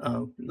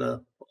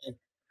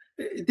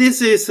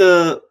 This is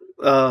a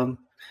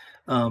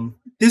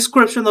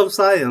description of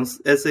science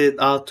as it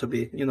ought to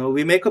be. You know,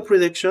 we make a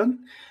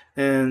prediction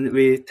and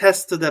we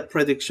test that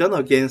prediction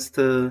against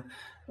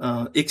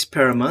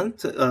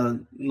experiment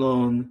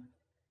known.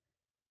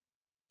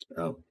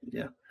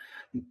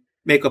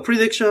 Make a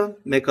prediction,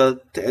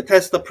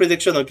 test the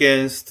prediction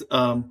against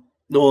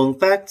known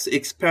facts,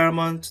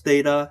 experiment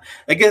data.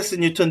 I guess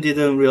Newton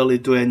didn't really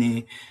do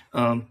any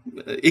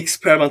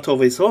experiment of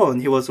his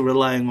own. He was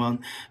relying on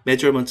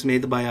measurements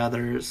made by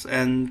others,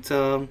 and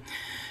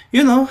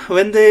you know,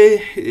 when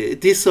they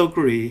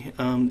disagree,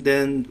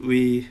 then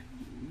we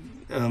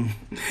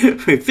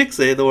we fix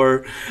it,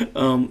 or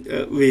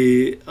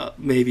we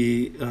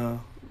maybe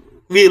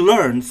we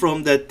learn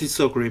from that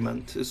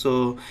disagreement.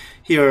 So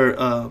here,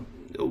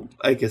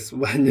 I guess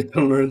what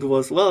Newton learned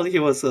was, well, he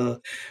was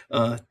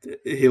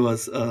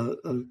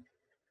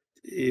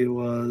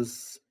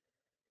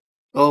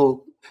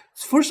oh,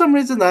 for some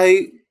reason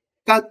I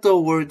got the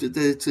word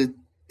that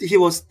he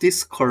was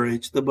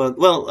discouraged, but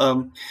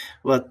well,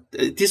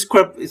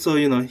 so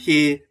you know,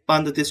 he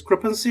found the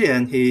discrepancy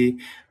and he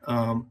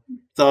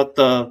thought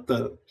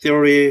the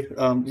theory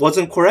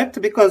wasn't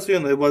correct because, you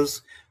know, it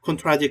was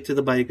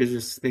contradicted by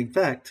existing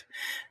fact.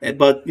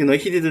 But, you know,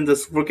 he didn't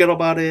just forget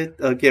about it,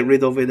 get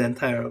rid of it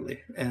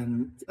entirely.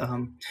 And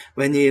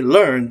when he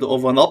learned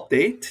of an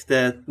update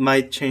that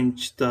might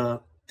change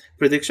the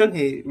prediction,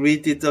 he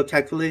redid the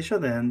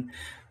calculation,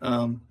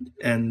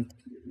 and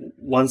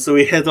once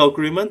we had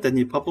agreement, then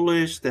he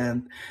published,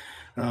 and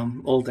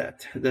all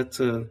that.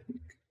 That's a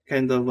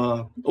kind of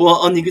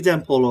an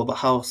example of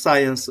how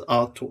science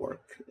ought to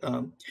work.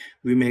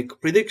 We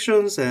make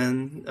predictions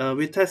and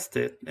we test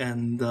it,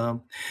 and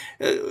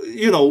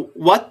you know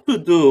what to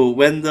do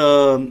when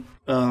the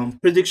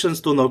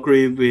predictions don't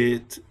agree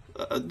with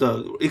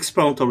the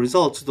experimental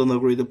results don't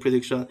agree with the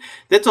prediction.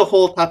 That's a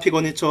whole topic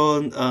on its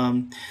own.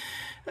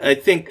 I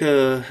think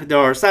there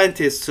are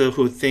scientists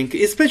who think,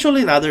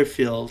 especially in other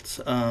fields,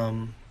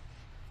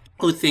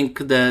 who think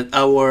that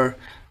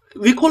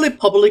we call it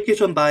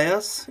publication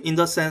bias, in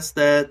the sense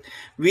that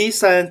we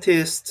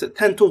scientists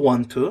tend to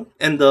want to,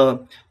 and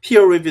the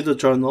peer-reviewed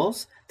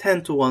journals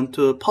tend to want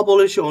to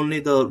publish only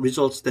the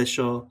results that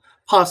show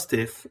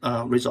positive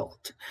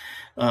result.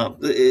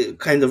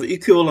 Kind of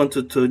equivalent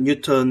to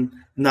Newton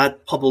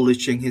not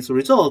publishing his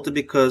result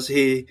because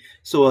he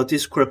saw a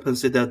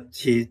discrepancy that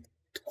he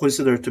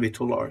considered to be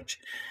too large.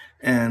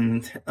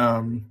 And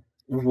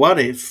what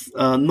if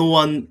no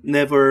one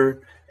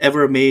never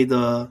ever made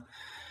a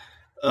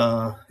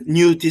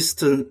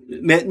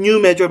new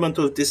measurement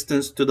of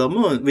distance to the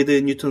moon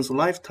within Newton's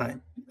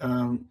lifetime,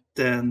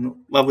 then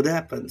what would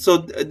happen? So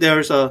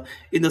there's a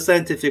in the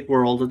scientific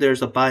world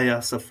there's a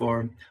bias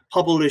for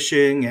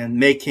publishing and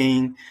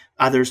making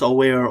others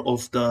aware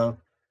of the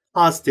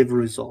positive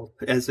result,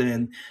 as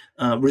in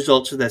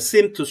results that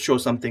seem to show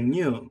something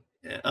new.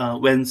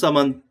 When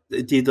someone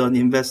did an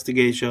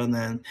investigation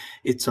and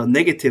it's a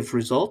negative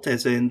result,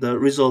 as in the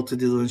result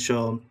didn't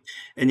show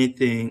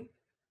anything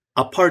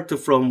apart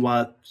from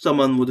what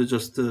someone would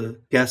just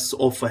guess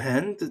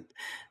offhand,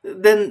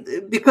 then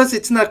because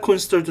it's not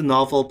considered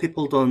novel,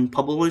 people don't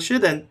publish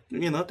it, and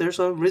there's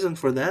a reason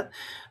for that.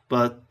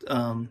 But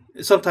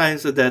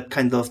sometimes that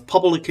kind of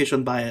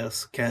publication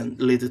bias can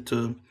lead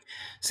to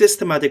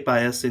systematic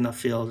bias in a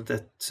field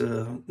that's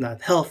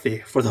not healthy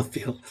for the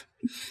field.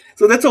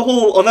 So that's a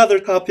whole another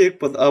topic,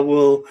 but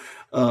I'll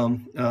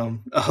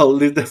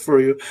leave that for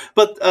you.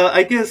 But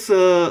I guess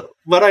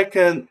what I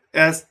can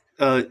ask,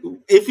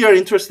 if you're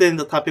interested in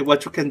the topic,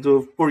 what you can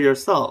do for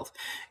yourself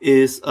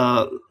is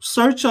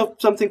search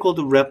up something called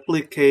the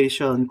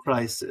replication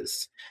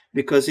crisis,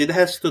 because it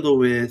has to do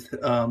with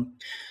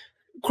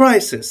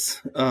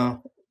crisis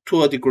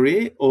to a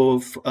degree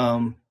of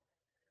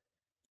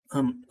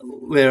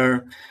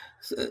where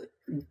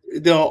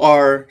there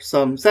are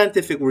some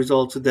scientific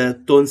results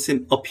that don't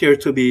appear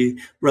to be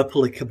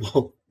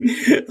replicable.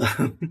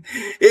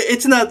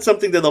 It's not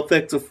something that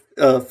affects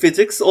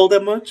physics all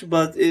that much,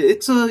 but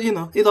it's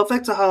it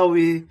affects how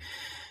we.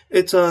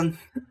 It's an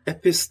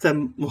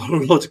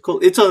epistemological.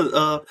 It's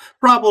a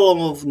problem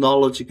of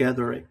knowledge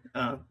gathering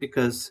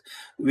because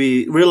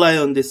we rely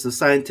on this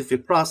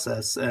scientific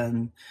process,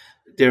 and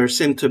there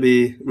seem to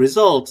be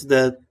results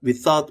that we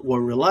thought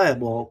were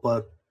reliable,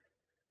 but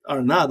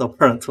are not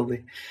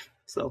apparently.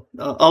 So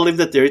I'll leave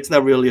that there. It's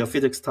not really a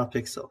physics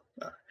topic. So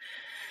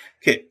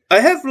okay, I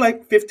have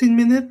like 15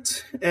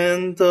 minutes,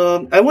 and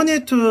I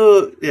wanted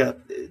to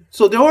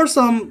So there are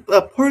some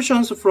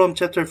portions from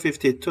chapter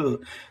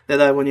 52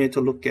 that I wanted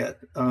to look at.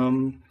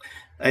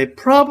 I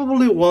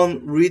probably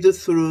won't read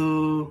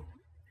through.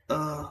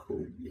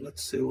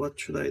 Let's see, what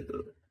should I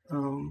do?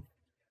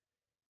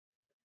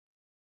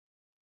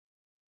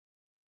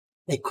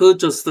 I could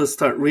just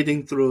start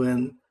reading through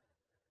and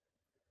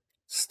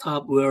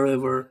stop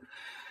wherever.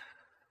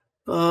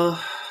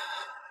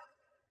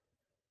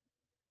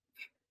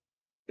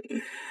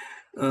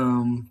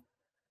 Um,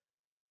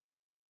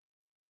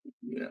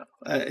 yeah,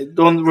 I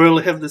don't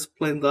really have this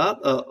planned out.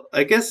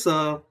 I guess.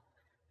 Well,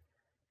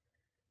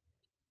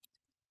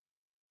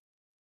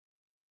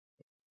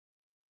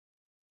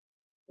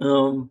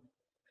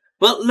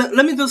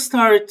 let me just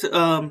start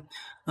from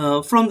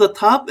the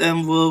top,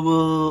 and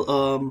we'll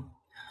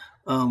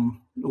go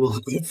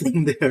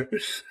from there.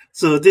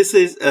 So this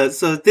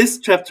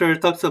chapter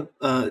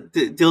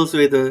deals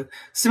with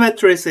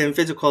symmetries and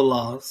physical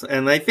laws,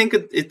 and I think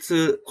it's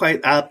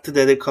quite apt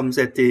that it comes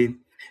at the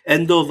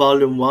end of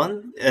volume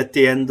one, at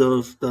the end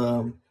of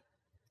the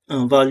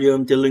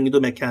volume dealing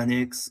with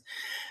mechanics,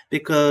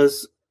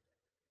 because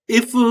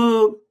if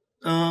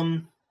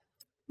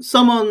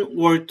someone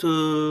were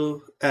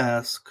to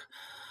ask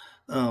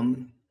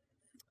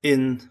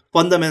in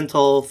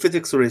fundamental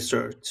physics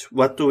research,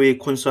 what do we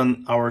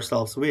concern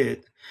ourselves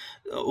with?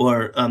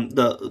 Or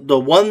the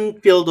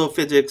one field of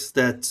physics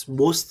that's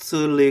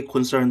mostly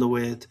concerned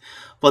with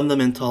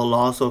fundamental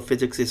laws of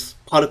physics is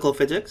particle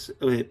physics,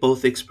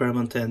 both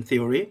experiment and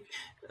theory.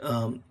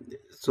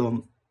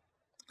 So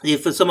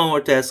if someone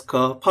were to ask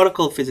a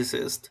particle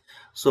physicist,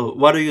 so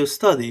what do you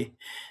study?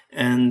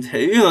 And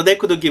they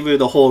could give you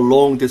the whole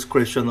long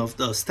description of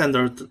the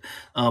standard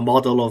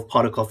model of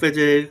particle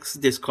physics,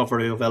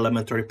 discovery of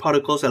elementary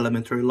particles,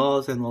 elementary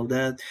laws, and all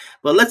that.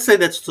 But let's say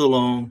that's too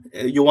long.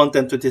 You want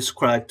them to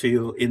describe to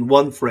you in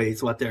one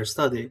phrase what they're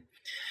studying.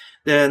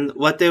 Then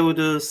what they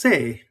would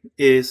say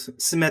is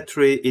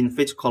symmetry in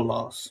physical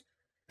laws.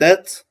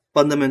 That's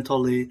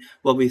fundamentally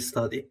what we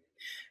study.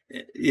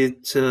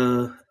 It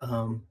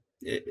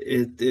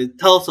it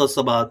tells us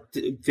about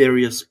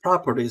various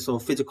properties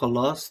of physical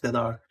laws that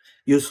are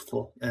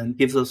useful and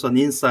gives us an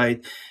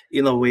insight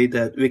in a way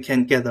that we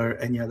can't gather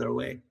any other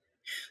way.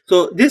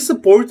 So this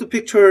board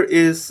picture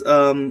is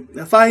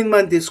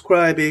Feynman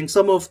describing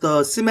some of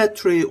the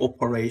symmetry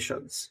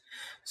operations.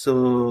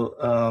 So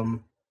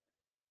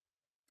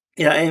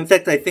yeah, in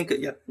fact, I think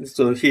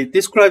So he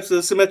describes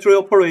the symmetry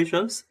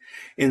operations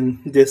in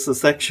this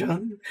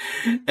section,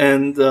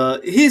 and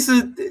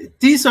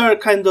these are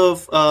kind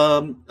of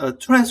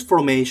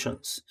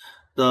transformations,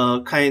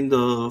 the kind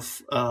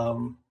of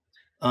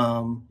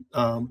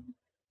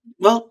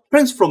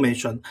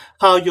transformation,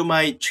 how you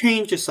might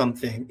change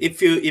something.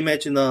 If you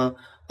imagine a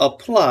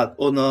plot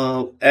on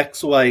a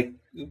XY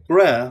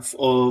graph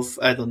of,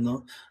 I don't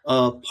know,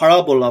 a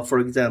parabola, for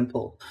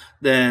example,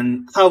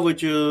 then how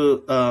would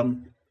you,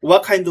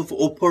 what kind of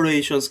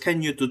operations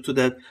can you do to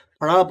that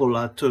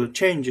parabola to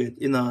change it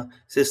in a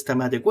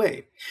systematic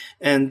way?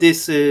 And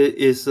this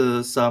is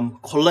some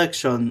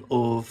collection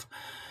of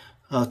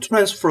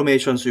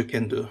transformations you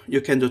can do.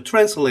 You can do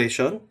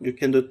translation. You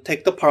can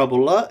take the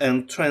parabola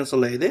and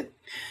translate it.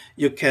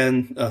 you can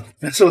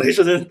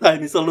translation in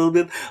time is a little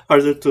bit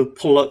harder to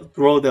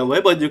draw that way,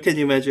 but you can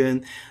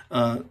imagine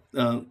uh,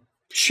 uh,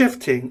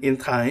 shifting in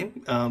time.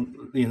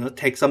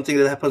 Take something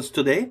that happens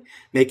today,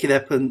 make it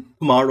happen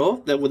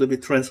tomorrow. That would be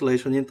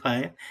translation in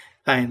time,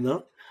 kind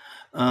of.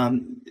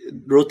 um,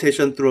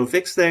 Rotation through a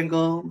fixed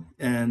angle.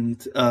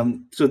 And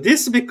so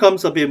this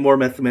becomes a bit more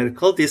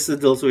mathematical. This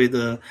deals with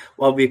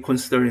what we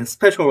consider in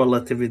special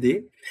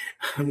relativity.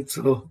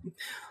 So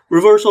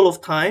reversal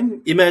of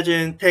time.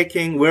 Imagine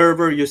taking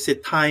wherever you see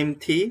time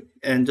t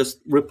and just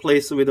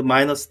replace it with a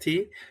minus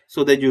t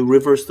so that you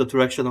reverse the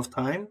direction of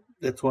time.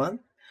 That's one.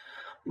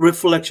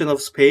 Reflection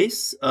of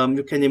space.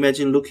 You can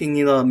imagine looking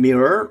in a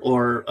mirror,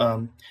 or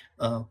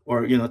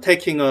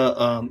taking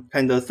a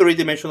kind of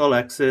three-dimensional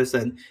axis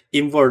and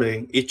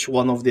inverting each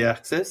one of the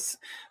axes.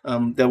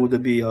 That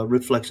would be a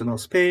reflection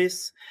of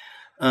space.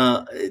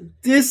 Uh,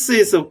 this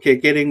is okay,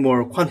 getting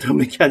more quantum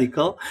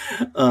mechanical.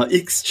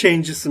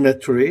 Exchange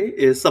symmetry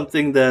is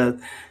something that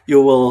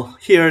you will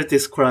hear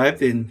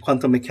described in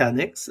quantum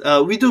mechanics.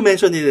 We do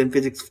mention it in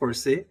physics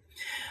 4C.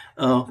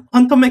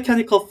 Quantum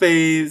mechanical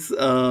phase,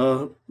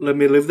 let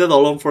me leave that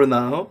alone for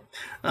now.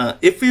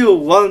 If you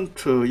want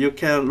to, you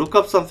can look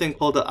up something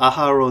called the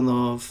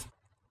Aharonov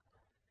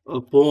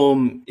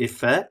Bohm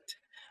effect.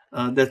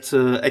 That's,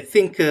 I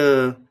think,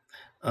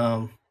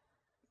 um,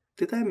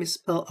 did I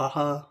misspell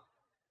Aharonov?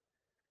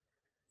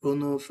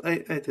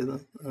 I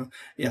didn't.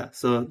 Yeah,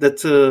 so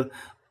that's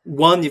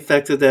one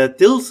effect that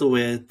deals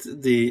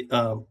with the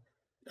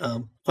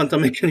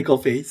quantum mechanical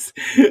phase.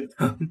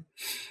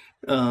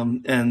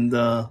 And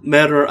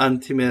matter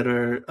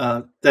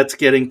antimatter, that's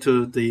getting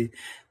to the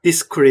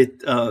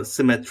discrete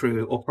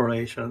symmetry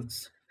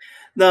operations.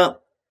 Now,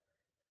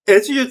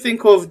 as you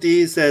think of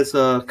these as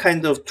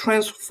kind of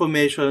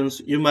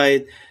transformations you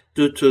might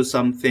do to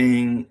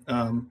something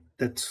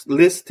that's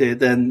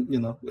listed, and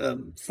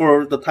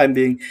for the time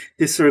being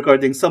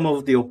disregarding some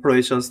of the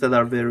operations that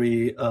are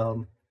very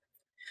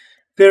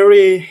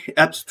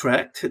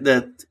abstract,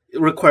 that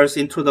requires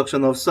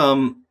introduction of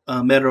some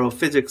matter of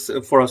physics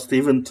for us to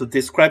even to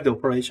describe the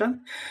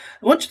operation.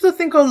 I want you to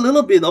think a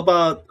little bit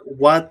about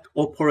what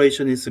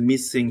operation is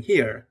missing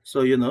here.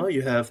 So,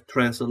 you have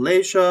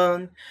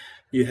translation,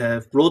 you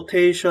have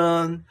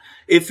rotation.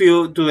 If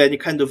you do any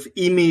kind of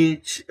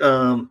image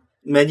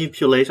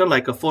manipulation,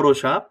 like a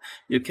Photoshop,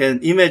 you can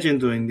imagine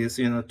doing this.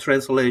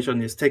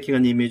 Translation is taking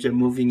an image and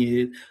moving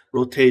it,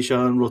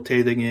 rotation,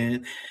 rotating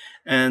it.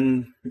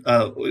 And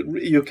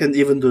you can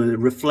even do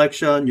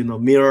reflection,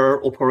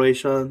 mirror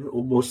operation.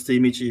 Most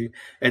image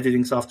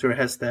editing software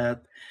has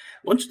that.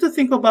 I want you to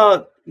think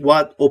about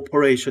what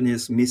operation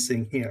is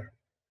missing here.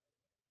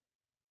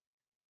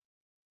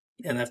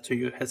 And after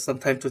you had some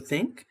time to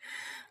think,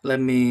 let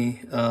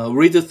me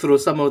read it through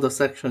some of the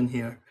section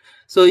here.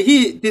 So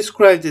he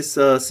described this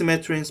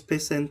symmetry in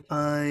space and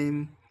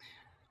time.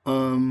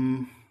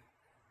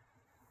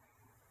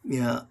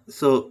 Yeah.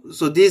 So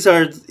these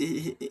are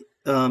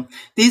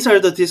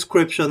the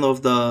description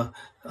of the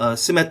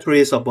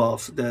symmetries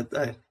above that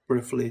I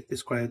briefly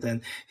described,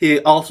 and he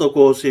also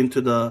goes into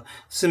the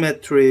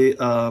symmetry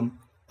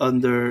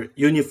under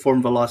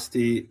uniform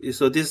velocity.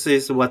 So this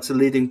is what's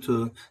leading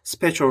to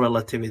special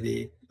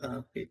relativity.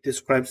 He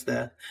describes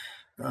that.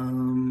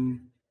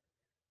 Um,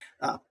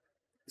 uh,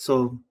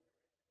 so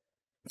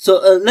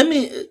let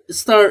me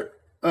start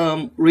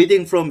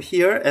reading from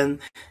here, and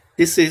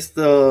this is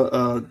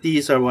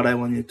these are what I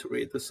want you to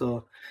read.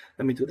 So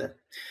let me do that.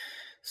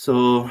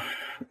 So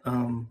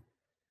um,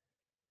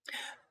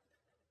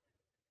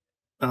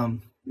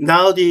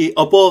 now the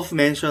above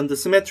mentioned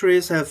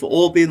symmetries um, have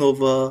all been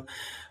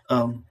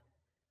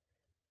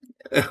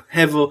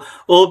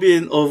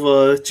of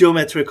a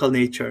geometrical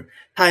nature,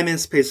 time and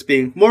space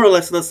being more or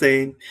less the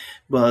same,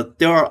 but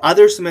there are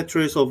other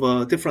symmetries of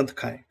a different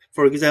kind.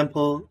 For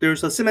example,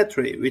 there's a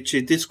symmetry which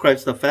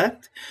describes the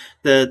fact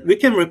that we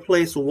can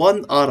replace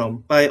one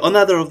atom by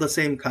another of the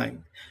same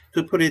kind.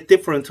 To put it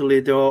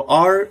differently, there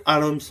are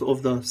atoms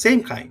of the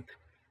same kind.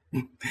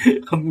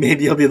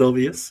 Maybe a bit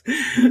obvious,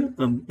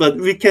 but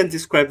we can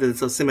describe it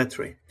as a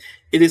symmetry.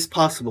 It is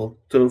possible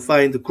to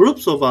find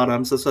groups of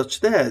atoms such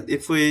that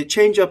if we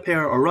change a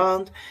pair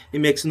around, it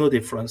makes no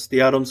difference.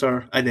 The atoms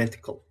are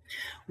identical.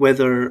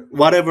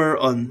 Whatever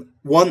on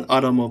one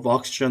atom of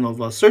oxygen of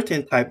a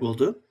certain type will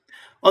do,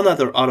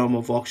 another atom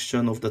of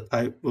oxygen of the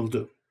type will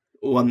do.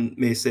 One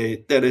may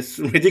say that is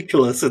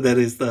ridiculous, so that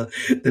is the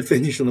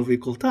definition of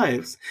equal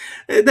types.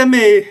 That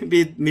may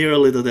be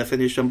merely the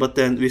definition, but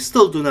then we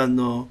still do not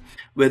know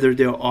whether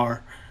there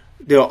are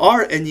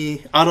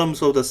any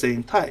atoms of the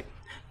same type.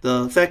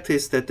 The fact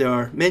is that there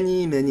are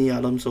many, many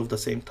atoms of the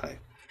same type.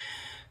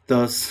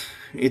 Thus,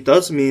 it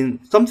does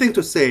mean something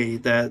to say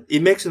that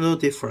it makes no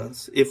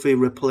difference if we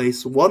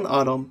replace one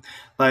atom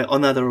by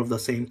another of the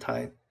same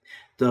type.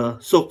 The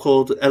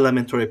so-called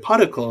elementary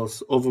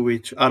particles of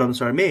which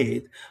atoms are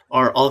made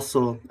are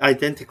also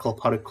identical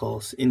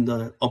particles in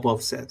the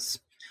above sense.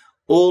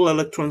 All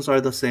electrons are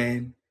the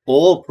same,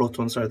 all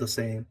protons are the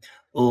same,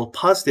 all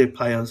positive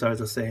pions are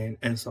the same,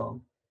 and so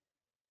on.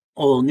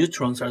 All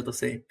neutrons are the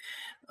same.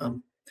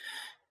 Um,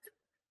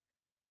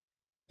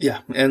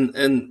 Yeah,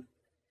 and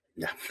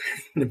yeah,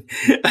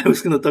 I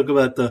was going to talk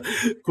about the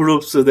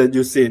groups that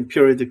you see in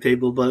periodic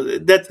table,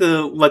 but that's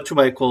what you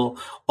might call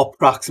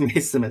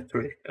approximate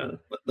symmetry.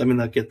 But let me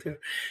not get there.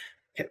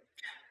 Okay.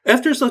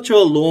 After such a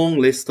long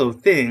list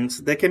of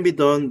things that can be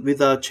done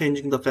without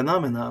changing the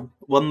phenomena,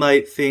 one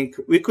might think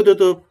we could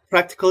do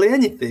practically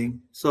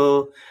anything.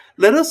 So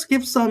let us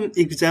give some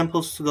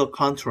examples to the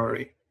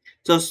contrary,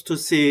 just to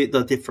see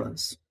the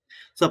difference.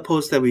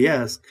 Suppose that we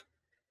ask,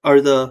 are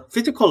the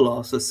physical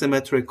laws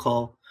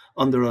symmetrical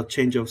under a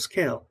change of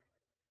scale?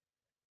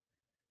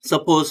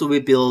 Suppose we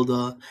build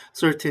a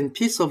certain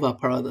piece of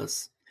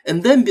apparatus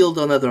and then build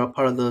another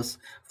apparatus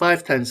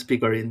 5 times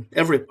bigger in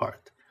every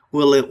part.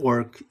 Will it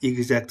work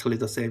exactly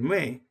the same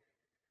way?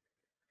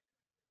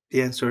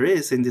 The answer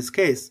is, in this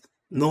case,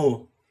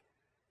 no.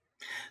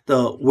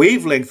 The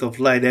wavelength of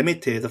light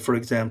emitted, for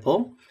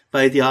example,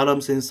 by the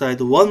atoms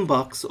inside one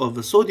box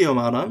of sodium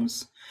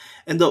atoms,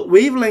 and the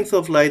wavelength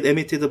of light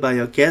emitted by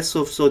a gas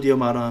of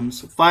sodium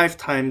atoms 5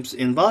 times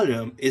in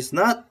volume is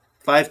not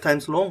 5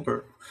 times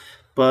longer,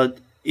 but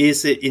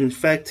is in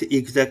fact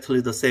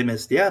exactly the same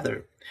as the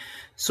other.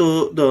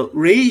 So the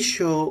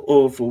ratio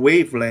of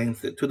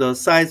wavelength to the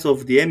size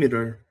of the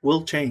emitter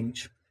will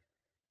change.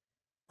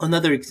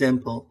 Another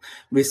example,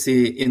 we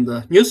see in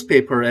the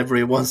newspaper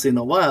every once in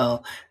a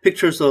while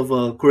pictures of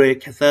a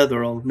great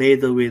cathedral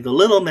made with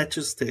little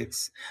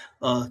matchsticks,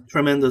 a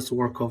tremendous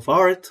work of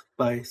art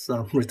by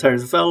some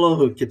retired fellow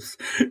who keeps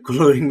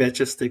gluing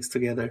matchsticks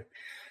together.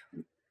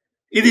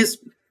 It is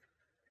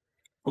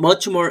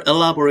much more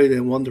elaborate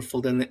and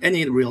wonderful than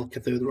any real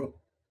cathedral.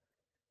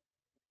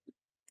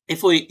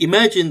 If we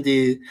imagine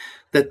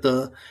that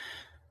the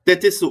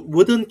that this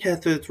wooden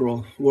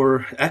cathedral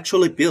were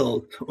actually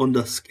built on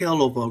the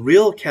scale of a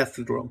real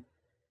cathedral,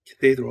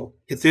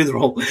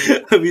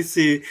 we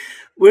see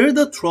where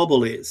the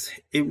trouble is.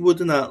 It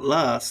would not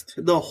last.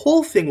 The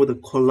whole thing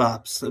would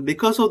collapse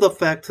because of the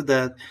fact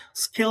that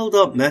scaled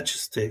up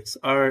matchsticks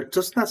are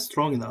just not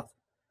strong enough.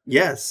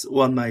 Yes,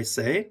 one might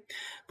say,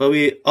 but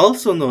we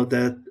also know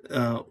that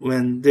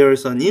when there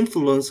is an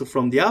influence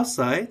from the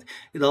outside,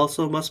 it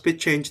also must be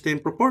changed in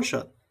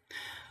proportion.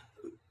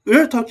 We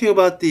are talking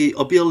about the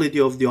ability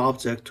of the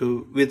object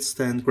to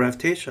withstand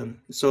gravitation.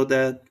 So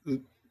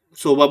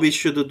what we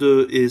should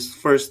do is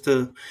first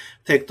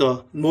take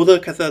the model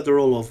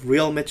cathedral of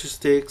real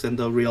matchsticks and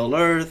the real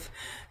Earth,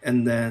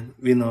 and then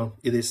we know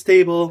it is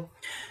stable.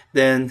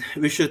 Then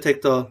we should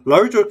take the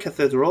larger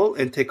cathedral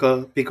and take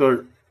a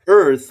bigger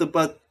Earth,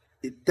 but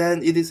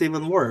then it is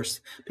even worse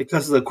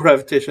because the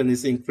gravitation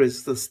is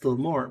increased still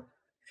more.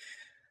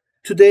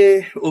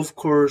 Today, of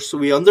course,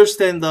 we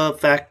understand the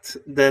fact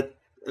that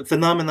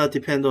phenomena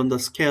depend on the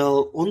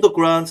scale on the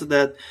grounds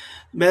that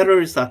matter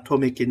is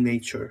atomic in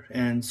nature.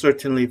 And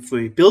certainly, if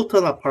we built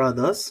an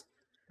apparatus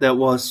that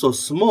was so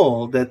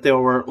small that there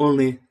were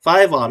only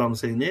 5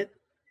 atoms in it,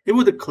 it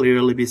would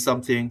clearly be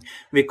something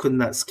we could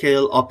not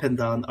scale up and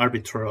down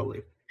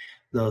arbitrarily.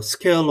 The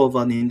scale of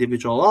an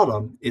individual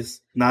atom is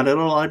not at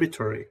all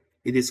arbitrary,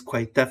 it is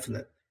quite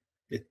definite.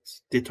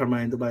 It's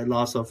determined by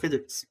laws of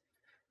physics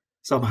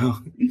somehow.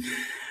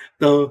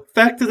 The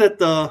fact that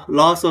the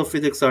laws of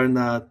physics are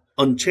not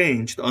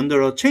unchanged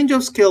under a change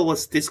of scale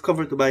was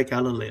discovered by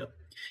Galileo.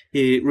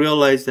 He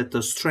realized that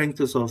the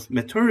strengths of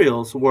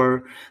materials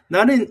were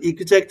not in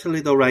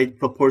exactly the right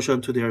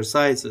proportion to their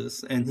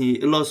sizes, and he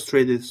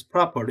illustrated this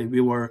property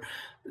we were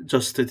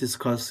just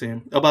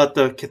discussing about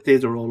the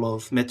cathedral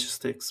of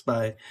matchsticks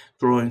by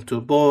drawing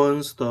 2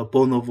 bones, the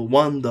bone of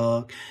one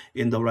dog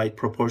in the right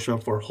proportion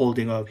for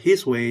holding up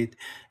his weight,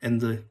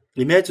 and the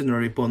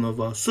imaginary bone of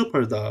a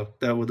super dog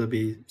that would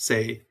be,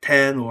 say,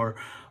 10 or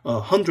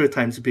 100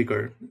 times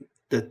bigger.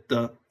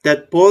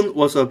 That bone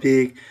was a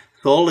big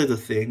solid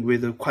thing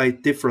with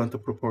quite different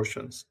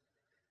proportions.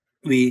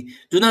 We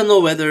do not know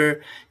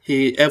whether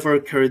he ever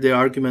carried the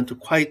argument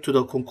quite to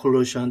the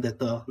conclusion that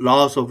the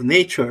laws of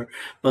nature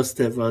must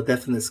have a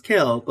definite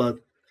scale, but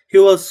he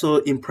was so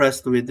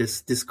impressed with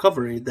this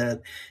discovery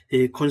that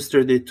he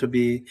considered it to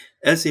be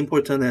as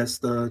important as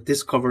the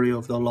discovery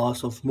of the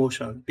laws of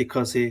motion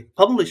because he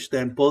published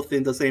them both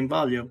in the same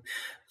volume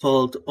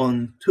called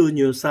On Two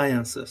New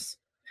Sciences.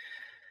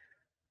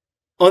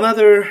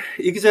 Another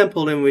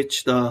example in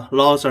which the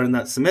laws are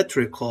not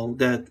symmetrical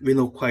that we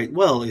know quite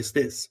well is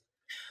this.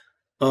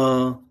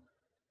 Uh,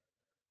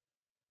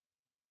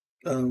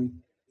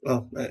 Um,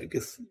 well, I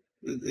guess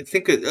I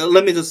think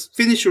let me just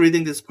finish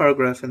reading this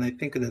paragraph, and I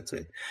think that's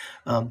it.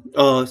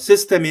 A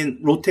system in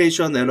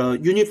rotation at a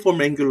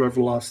uniform angular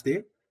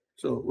velocity,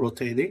 so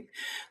rotating,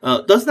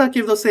 does not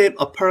give the same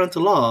apparent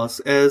loss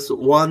as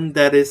one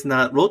that is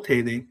not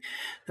rotating.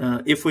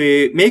 If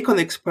we make an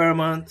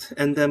experiment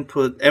and then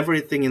put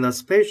everything in a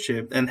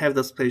spaceship and have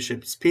the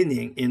spaceship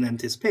spinning in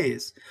empty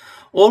space,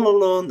 all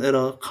alone at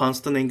a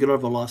constant angular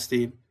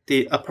velocity,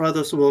 the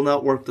apparatus will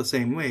not work the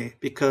same way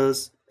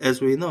because,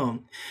 as we know,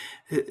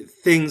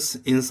 things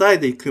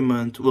inside the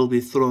equipment will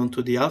be thrown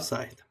to the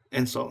outside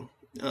and so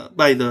on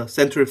by the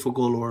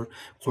centrifugal or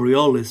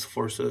Coriolis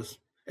forces,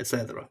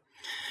 etc.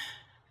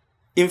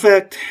 In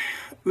fact,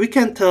 we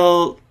can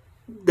tell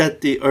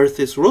that the Earth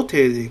is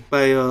rotating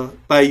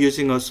by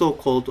using a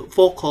so-called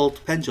Foucault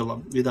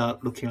pendulum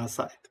without looking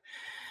outside.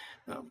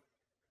 Um,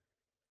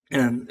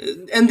 and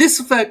and this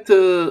fact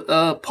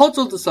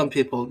puzzled some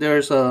people.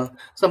 There's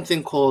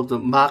something called the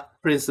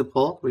Mach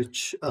principle,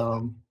 which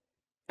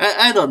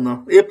I don't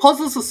know. It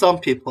puzzles some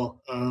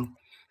people.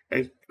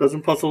 It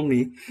doesn't puzzle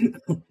me.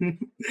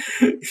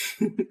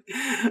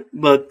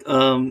 But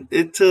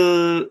it's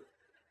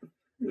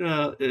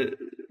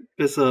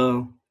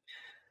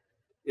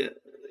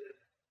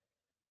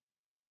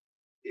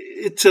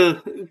it's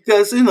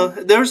because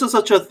there's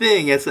such a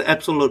thing as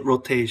absolute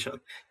rotation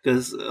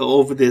because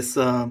of this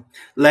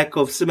lack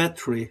of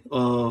symmetry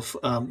of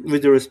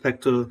with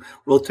respect to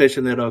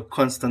rotation at a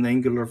constant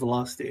angular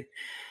velocity,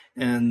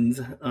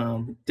 and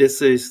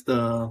this is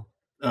the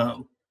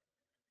um,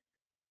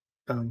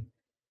 um,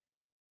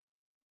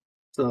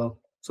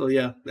 so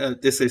yeah,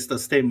 this is the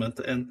statement,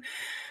 and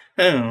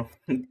I don't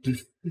know.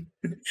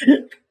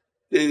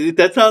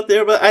 That's out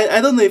there, but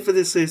I don't know if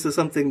this is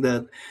something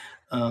that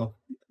uh,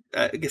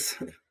 I guess.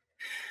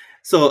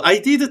 So I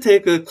did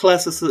take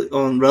classes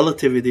on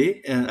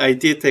relativity, and I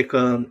did take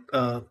an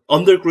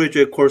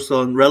undergraduate course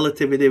on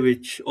relativity,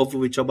 which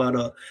about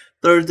a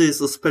third is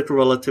spectral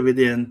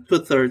relativity and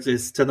two-thirds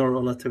is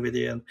general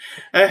relativity. And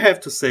I have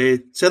to say,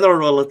 general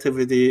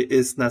relativity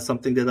is not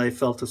something that I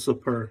felt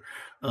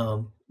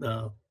um,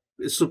 uh,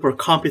 super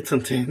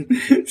competent in.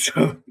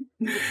 so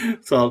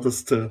so I'll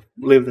just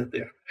leave that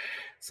there.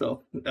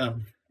 So,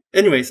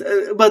 anyways,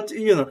 but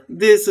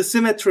this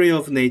symmetry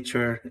of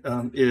nature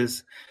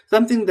is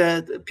something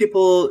that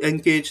people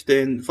engaged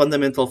in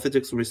fundamental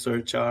physics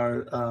research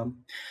are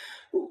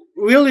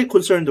really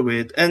concerned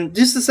with. And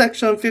this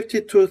section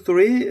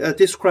 52.3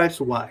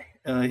 describes why.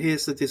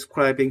 He's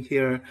describing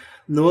here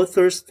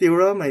Noether's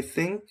theorem, I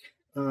think.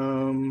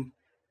 Um,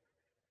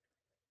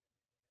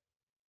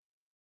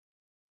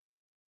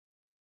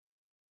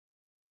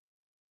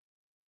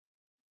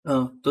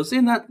 does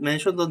he not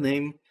mention the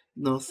name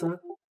Noether?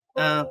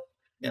 Uh,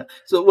 yeah.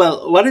 So,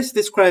 well, what is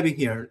describing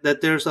here?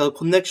 That there's a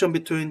connection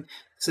between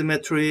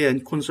symmetry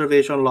and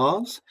conservation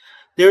laws.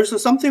 There's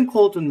something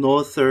called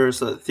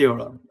Noether's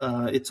theorem.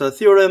 It's a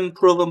theorem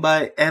proven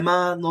by Emmy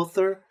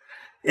Noether,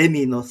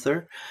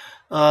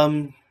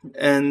 um,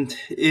 and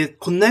it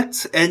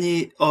connects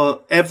any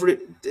every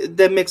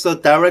that makes a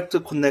direct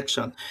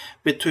connection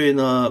between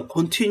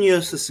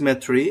continuous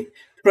symmetry.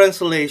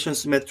 Translation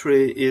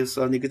symmetry is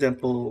an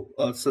example,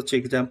 such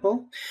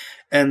example,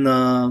 and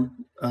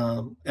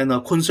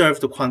a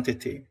conserved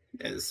quantity.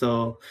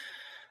 So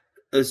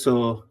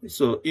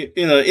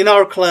in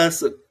our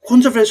class,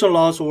 conservation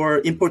laws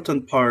were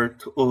important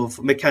part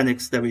of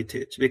mechanics that we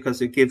teach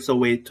because it gives a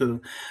way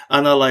to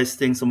analyze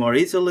things more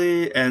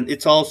easily, and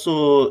it's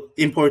also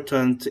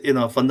important in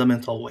a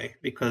fundamental way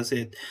because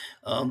it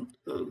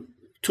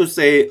to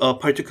say a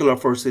particular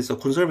force is a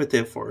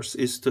conservative force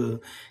is to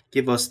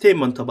give a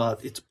statement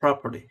about its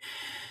property.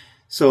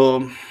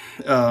 So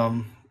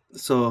um,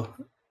 so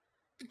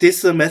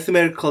this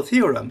mathematical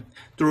theorem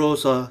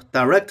draws a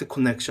direct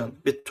connection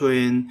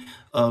between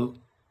uh,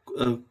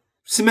 uh,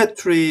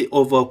 symmetry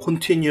of a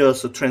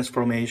continuous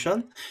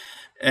transformation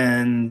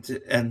and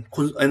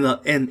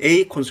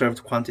a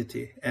conserved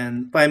quantity.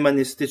 And Feynman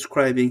is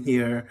describing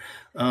here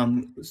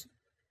um,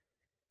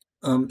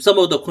 some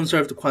of the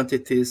conserved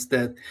quantities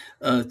that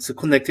it's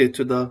connected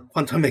to the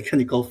quantum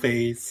mechanical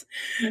phase.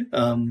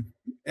 Um,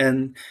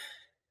 and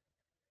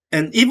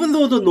And even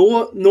though the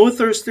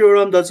Noether's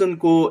theorem doesn't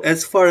go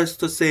as far as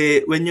to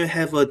say when you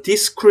have a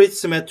discrete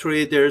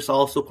symmetry, there's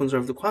also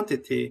conserved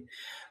quantity.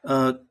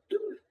 Uh,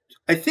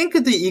 I think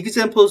the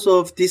examples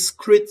of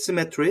discrete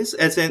symmetries,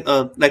 as in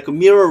like a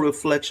mirror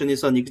reflection,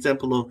 is an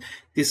example of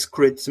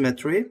discrete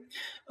symmetry.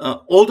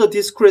 All the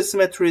discrete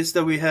symmetries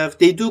that we have,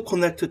 they do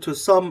connect to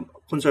some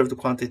conserved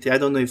quantity. I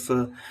don't know if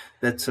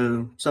that's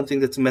something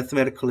that's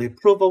mathematically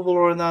provable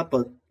or not,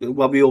 but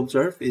what we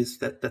observe is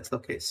that that's the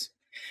case.